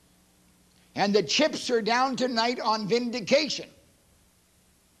 and the chips are down tonight on vindication.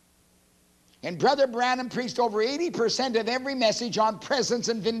 And Brother Branham preached over 80% of every message on presence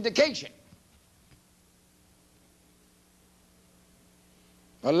and vindication.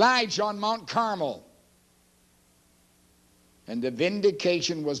 Elijah on Mount Carmel. And the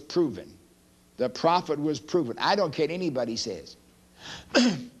vindication was proven. The prophet was proven. I don't care what anybody says.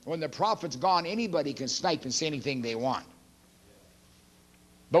 When the prophet's gone, anybody can snipe and say anything they want.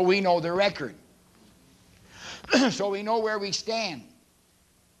 But we know the record. So we know where we stand.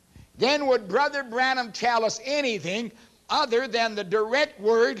 Then would Brother Branham tell us anything other than the direct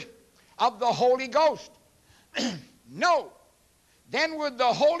word of the Holy Ghost? No. Then would the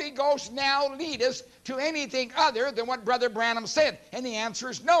Holy Ghost now lead us to anything other than what Brother Branham said? And the answer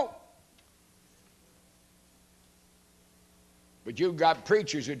is no. But you've got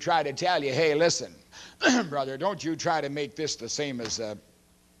preachers who try to tell you, hey, listen, brother, don't you try to make this the same as,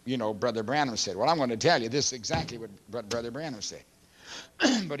 Brother Branham said. Well, I'm going to tell you, this is exactly what Brother Branham said.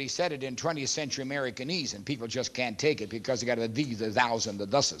 But he said it in 20th century Americanese, and people just can't take it because they got the these, the thous, and the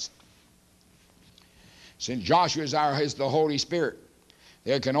thuses. Since Joshua is the Holy Spirit,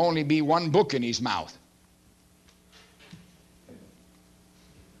 there can only be one book in his mouth.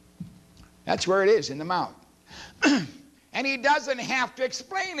 That's where it is, in the mouth. And he doesn't have to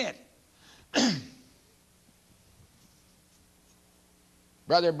explain it.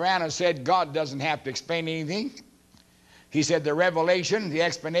 Brother Branham said God doesn't have to explain anything. He said the revelation, the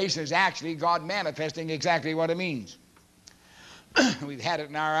explanation is actually God manifesting exactly what it means. We've had it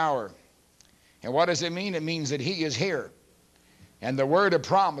in our hour. And what does it mean? It means that he is here. And the word of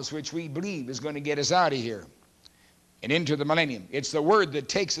promise which we believe is going to get us out of here and into the millennium. It's the word that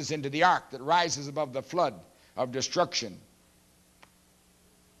takes us into the ark that rises above the flood of destruction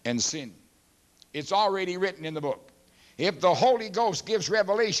and sin. It's already written in the book. If the Holy Ghost gives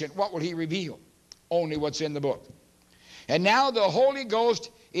revelation, what will he reveal? Only what's in the book. And now the Holy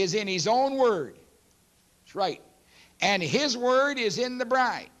Ghost is in his own word. That's right. And his word is in the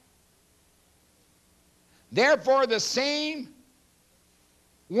bride. Therefore, the same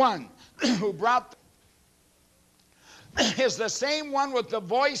one who brought is the same one with the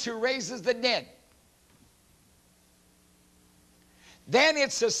voice who raises the dead. Then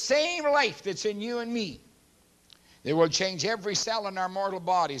it's the same life that's in you and me that will change every cell in our mortal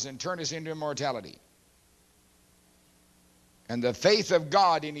bodies and turn us into immortality. And the faith of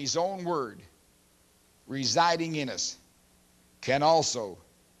God in his own word residing in us can also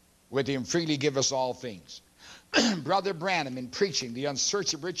with him freely give us all things. Brother Branham, in preaching the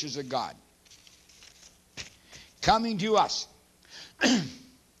unsearchable riches of God, coming to us,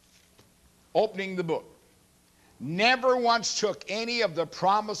 opening the book, never once took any of the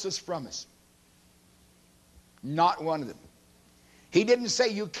promises from us. Not one of them. He didn't say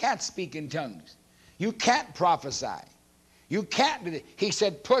you can't speak in tongues. You can't prophesy. You can't do that. He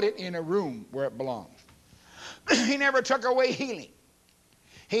said put it in a room where it belongs. He never took away healing.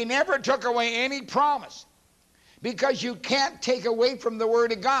 He never took away any promise, because you can't take away from the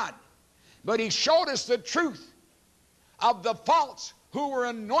Word of God. But he showed us the truth of the false who were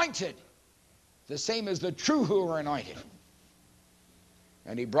anointed, the same as the true who were anointed.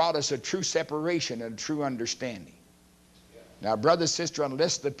 And he brought us a true separation and a true understanding. Now, brother, sister,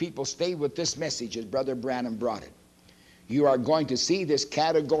 unless the people stay with this message as Brother Branham brought it, you are going to see this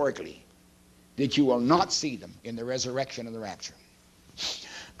categorically, that you will not see them in the resurrection and the rapture.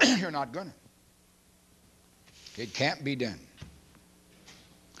 You're not going to. It can't be done.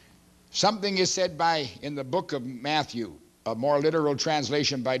 Something is said in the book of Matthew, a more literal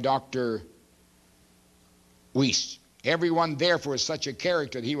translation by Dr. Weiss. Everyone therefore is such a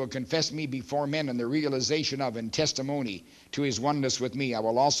character that he will confess me before men in the realization of and testimony to his oneness with me. I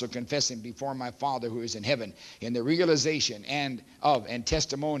will also confess him before my Father who is in heaven in the realization and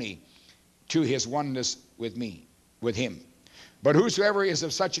testimony to his oneness with me, with him. But whosoever is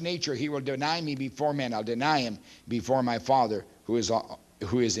of such a nature, he will deny me before men. I'll deny him before my Father who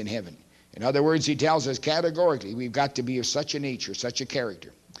is in heaven. In other words, he tells us categorically we've got to be of such a nature, such a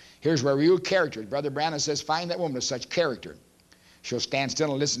character. Here's where real character. Brother Branham says, find that woman of such character. She'll stand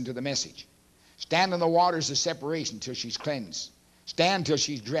still and listen to the message. Stand in the waters of separation till she's cleansed. Stand till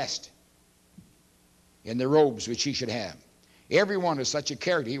she's dressed in the robes which she should have. Everyone is such a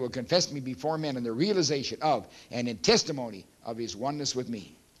character. He will confess me before men in the realization of and in testimony of his oneness with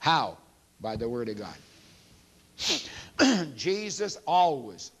me. How? By the word of God. Jesus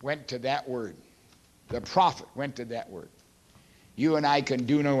always went to that word. The prophet went to that word. You and I can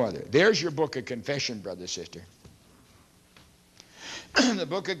do no other. There's your book of confession, brother, sister. The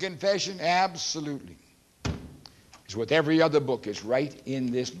book of confession, absolutely. It's with every other book. It's right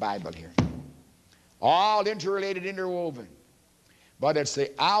in this Bible here. All interrelated, interwoven. But it's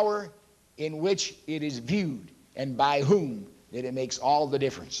the hour in which it is viewed and by whom that it makes all the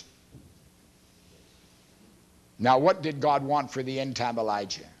difference. Now, what did God want for the end time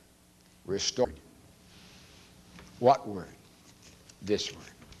Elijah? Restored. What word? This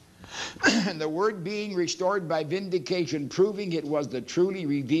word. And the word being restored by vindication, proving it was the truly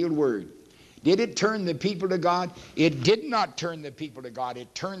revealed word. Did it turn the people to God? It did not turn the people to God.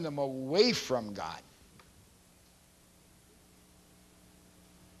 It turned them away from God.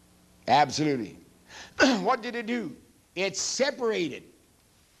 Absolutely. What did it do? It separated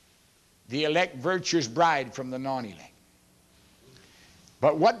the elect virtuous bride from the non-elect.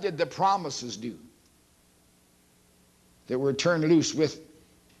 But what did the promises do that were turned loose with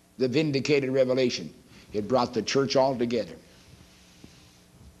the vindicated revelation? It brought the church all together.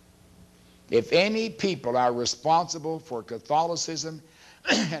 If any people are responsible for Catholicism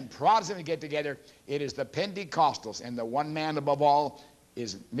and Protestantism get together, it is the Pentecostals, and the one man above all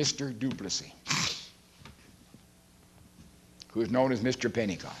is Mr. Duplessis, who is known as Mr.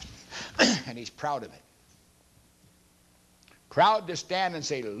 Pentecost. And he's proud of it. Proud to stand and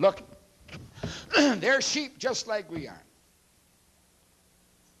say, look, they're sheep just like we are.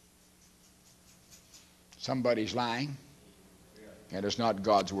 Somebody's lying, and it's not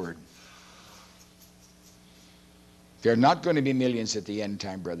God's word. There are not going to be millions at the end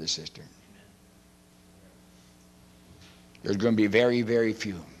time, brother, sister. There's going to be very, very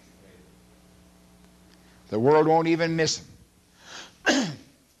few. The world won't even miss them.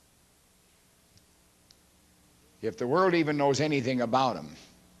 If the world even knows anything about them,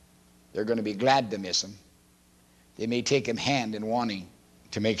 they're going to be glad to miss them. They may take him hand in wanting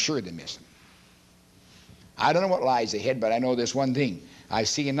to make sure they miss him. I don't know what lies ahead, but I know this one thing. I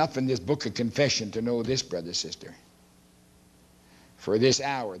see enough in this book of confession to know this, brother, sister. For this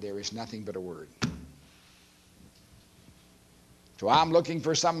hour, there is nothing but a word. So I'm looking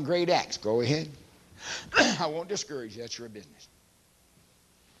for some great acts. Go ahead. I won't discourage you. That's your business.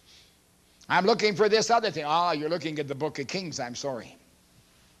 I'm looking for this other thing. Oh, you're looking at the book of Kings. I'm sorry.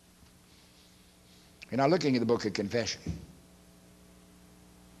 You're not looking at the book of confession.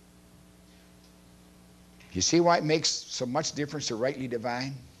 You see why it makes so much difference to rightly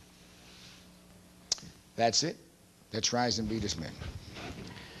divine? That's it. Let's rise and be dismissed.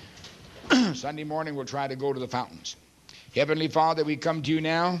 Sunday morning we'll try to go to the fountains. Heavenly Father, we come to you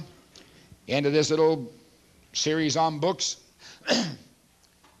now, into this little series on books,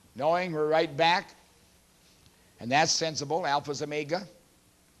 knowing we're right back, and that's sensible, Alpha's Omega,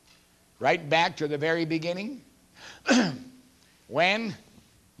 right back to the very beginning, when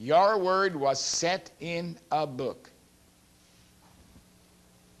your word was set in a book.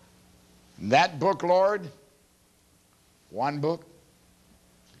 That book, Lord, one book,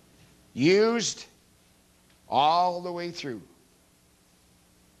 used all the way through.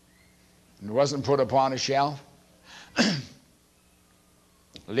 It wasn't put upon a shelf.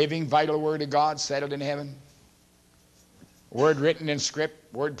 Living, vital word of God settled in heaven. Word written in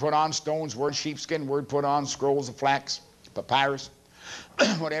script, word put on stones, word sheepskin, word put on scrolls of flax, papyrus,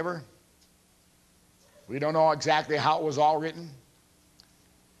 whatever. We don't know exactly how it was all written.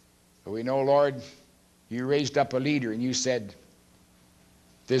 But we know, Lord, you raised up a leader and you said,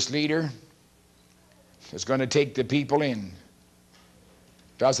 this leader is going to take the people in.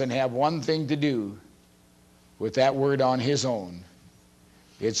 Doesn't have one thing to do with that word on his own.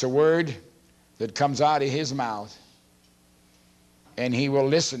 It's a word that comes out of his mouth, and he will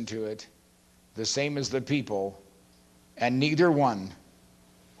listen to it the same as the people, and neither one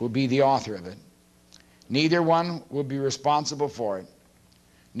will be the author of it. Neither one will be responsible for it.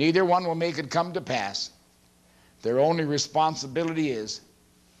 Neither one will make it come to pass. Their only responsibility is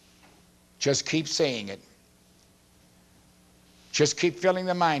just keep saying it. Just keep filling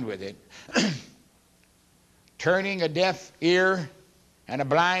the mind with it. Turning a deaf ear and a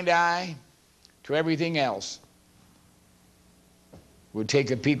blind eye to everything else would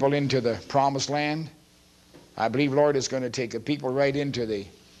take a people into the promised land. I believe, Lord, it's going to take a people right into the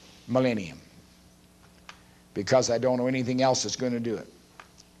millennium, because I don't know anything else that's going to do it.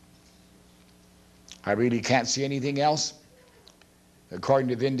 I really can't see anything else, according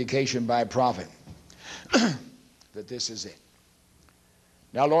to vindication by prophet, that this is it.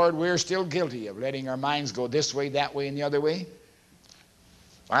 Now, Lord, we're still guilty of letting our minds go this way, that way, and the other way.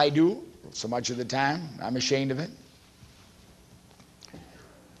 I do, so much of the time. I'm ashamed of it.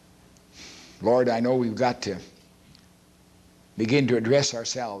 Lord, I know we've got to begin to address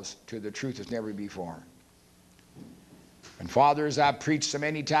ourselves to the truth as never before. And Father, as I've preached so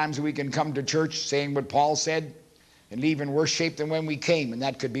many times, we can come to church saying what Paul said and leave in worse shape than when we came, and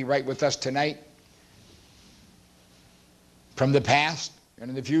that could be right with us tonight, from the past and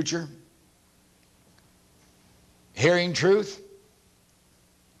in the future. Hearing truth,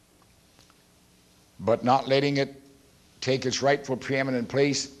 but not letting it take its rightful preeminent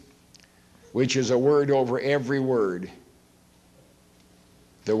place, which is a word over every word,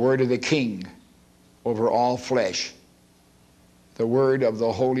 the word of the King over all flesh, the word of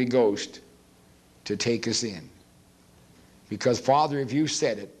the Holy Ghost to take us in. Because, Father, if you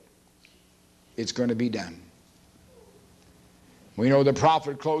said it, it's going to be done. We know the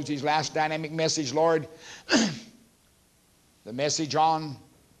prophet closed his last dynamic message, Lord, the message on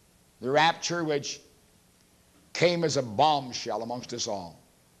the rapture, which came as a bombshell amongst us all.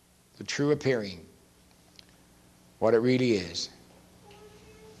 The true appearing, what it really is.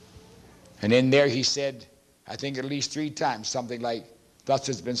 And in there he said, I think at least 3 times, something like, thus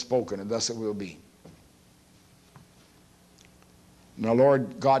it's been spoken and thus it will be. Now,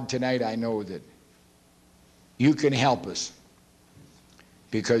 Lord God, tonight I know that you can help us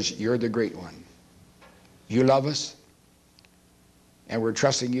because you're the great one. You love us, and we're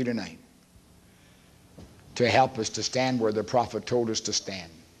trusting you tonight to help us to stand where the prophet told us to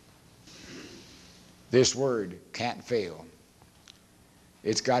stand. This word can't fail.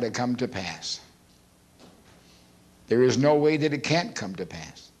 It's got to come to pass. There is no way that it can't come to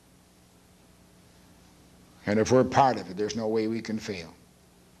pass. And if we're part of it, there's no way we can fail.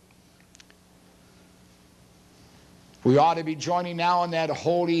 We ought to be joining now in that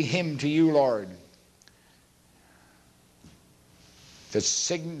holy hymn to you, Lord, that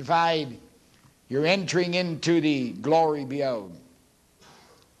signified your entering into the glory beyond.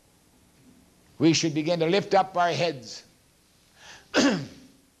 We should begin to lift up our heads and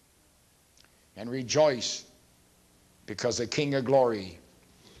rejoice because the King of glory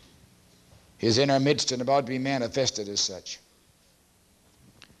is in our midst and about to be manifested as such.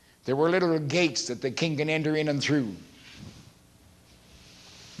 There were little gates that the King can enter in and through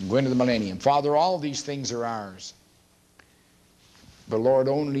and go into the millennium. Father, all these things are ours. But Lord,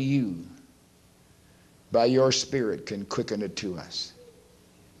 only you, by your Spirit, can quicken it to us.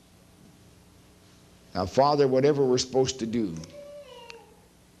 Now, Father, whatever we're supposed to do,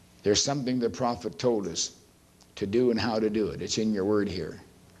 there's something the prophet told us to do and how to do it. It's in your word here.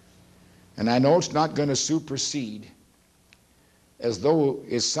 And I know it's not going to supersede as though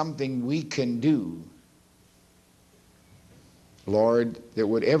it's something we can do, Lord, that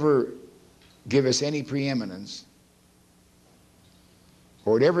would ever give us any preeminence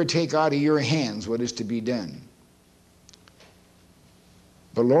or would ever take out of your hands what is to be done.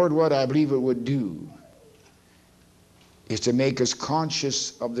 But Lord, what I believe it would do is to make us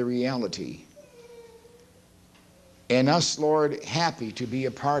conscious of the reality and us, Lord, happy to be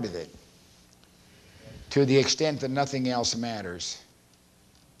a part of it to the extent that nothing else matters.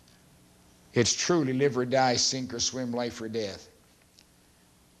 It's truly live or die, sink or swim, life or death.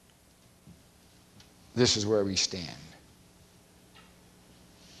 This is where we stand.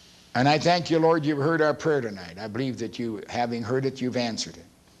 And I thank you, Lord, you've heard our prayer tonight. I believe that you, having heard it, you've answered it.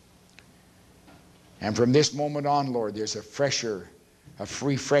 And from this moment on, Lord, there's a fresher, a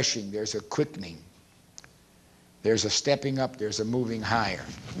refreshing, there's a quickening, there's a stepping up, there's a moving higher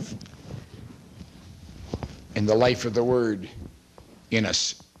in the life of the Word in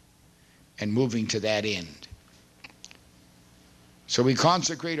us and moving to that end. So we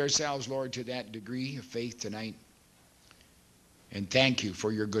consecrate ourselves, Lord, to that degree of faith tonight. And thank you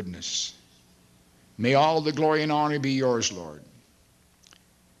for your goodness. May all the glory and honor be yours, Lord.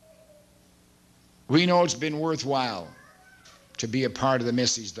 We know it's been worthwhile to be a part of the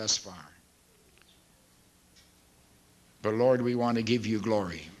message thus far. But Lord, we want to give you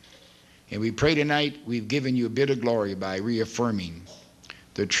glory. And we pray tonight we've given you a bit of glory by reaffirming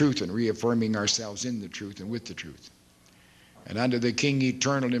the truth and reaffirming ourselves in the truth and with the truth. And unto the King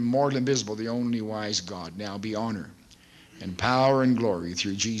eternal, immortal, invisible, the only wise God, now be honor and power and glory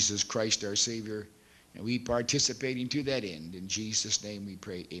through Jesus Christ our Savior. And we participating to that end. In Jesus' name we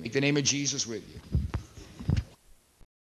pray. Amen. Take the name of Jesus with you.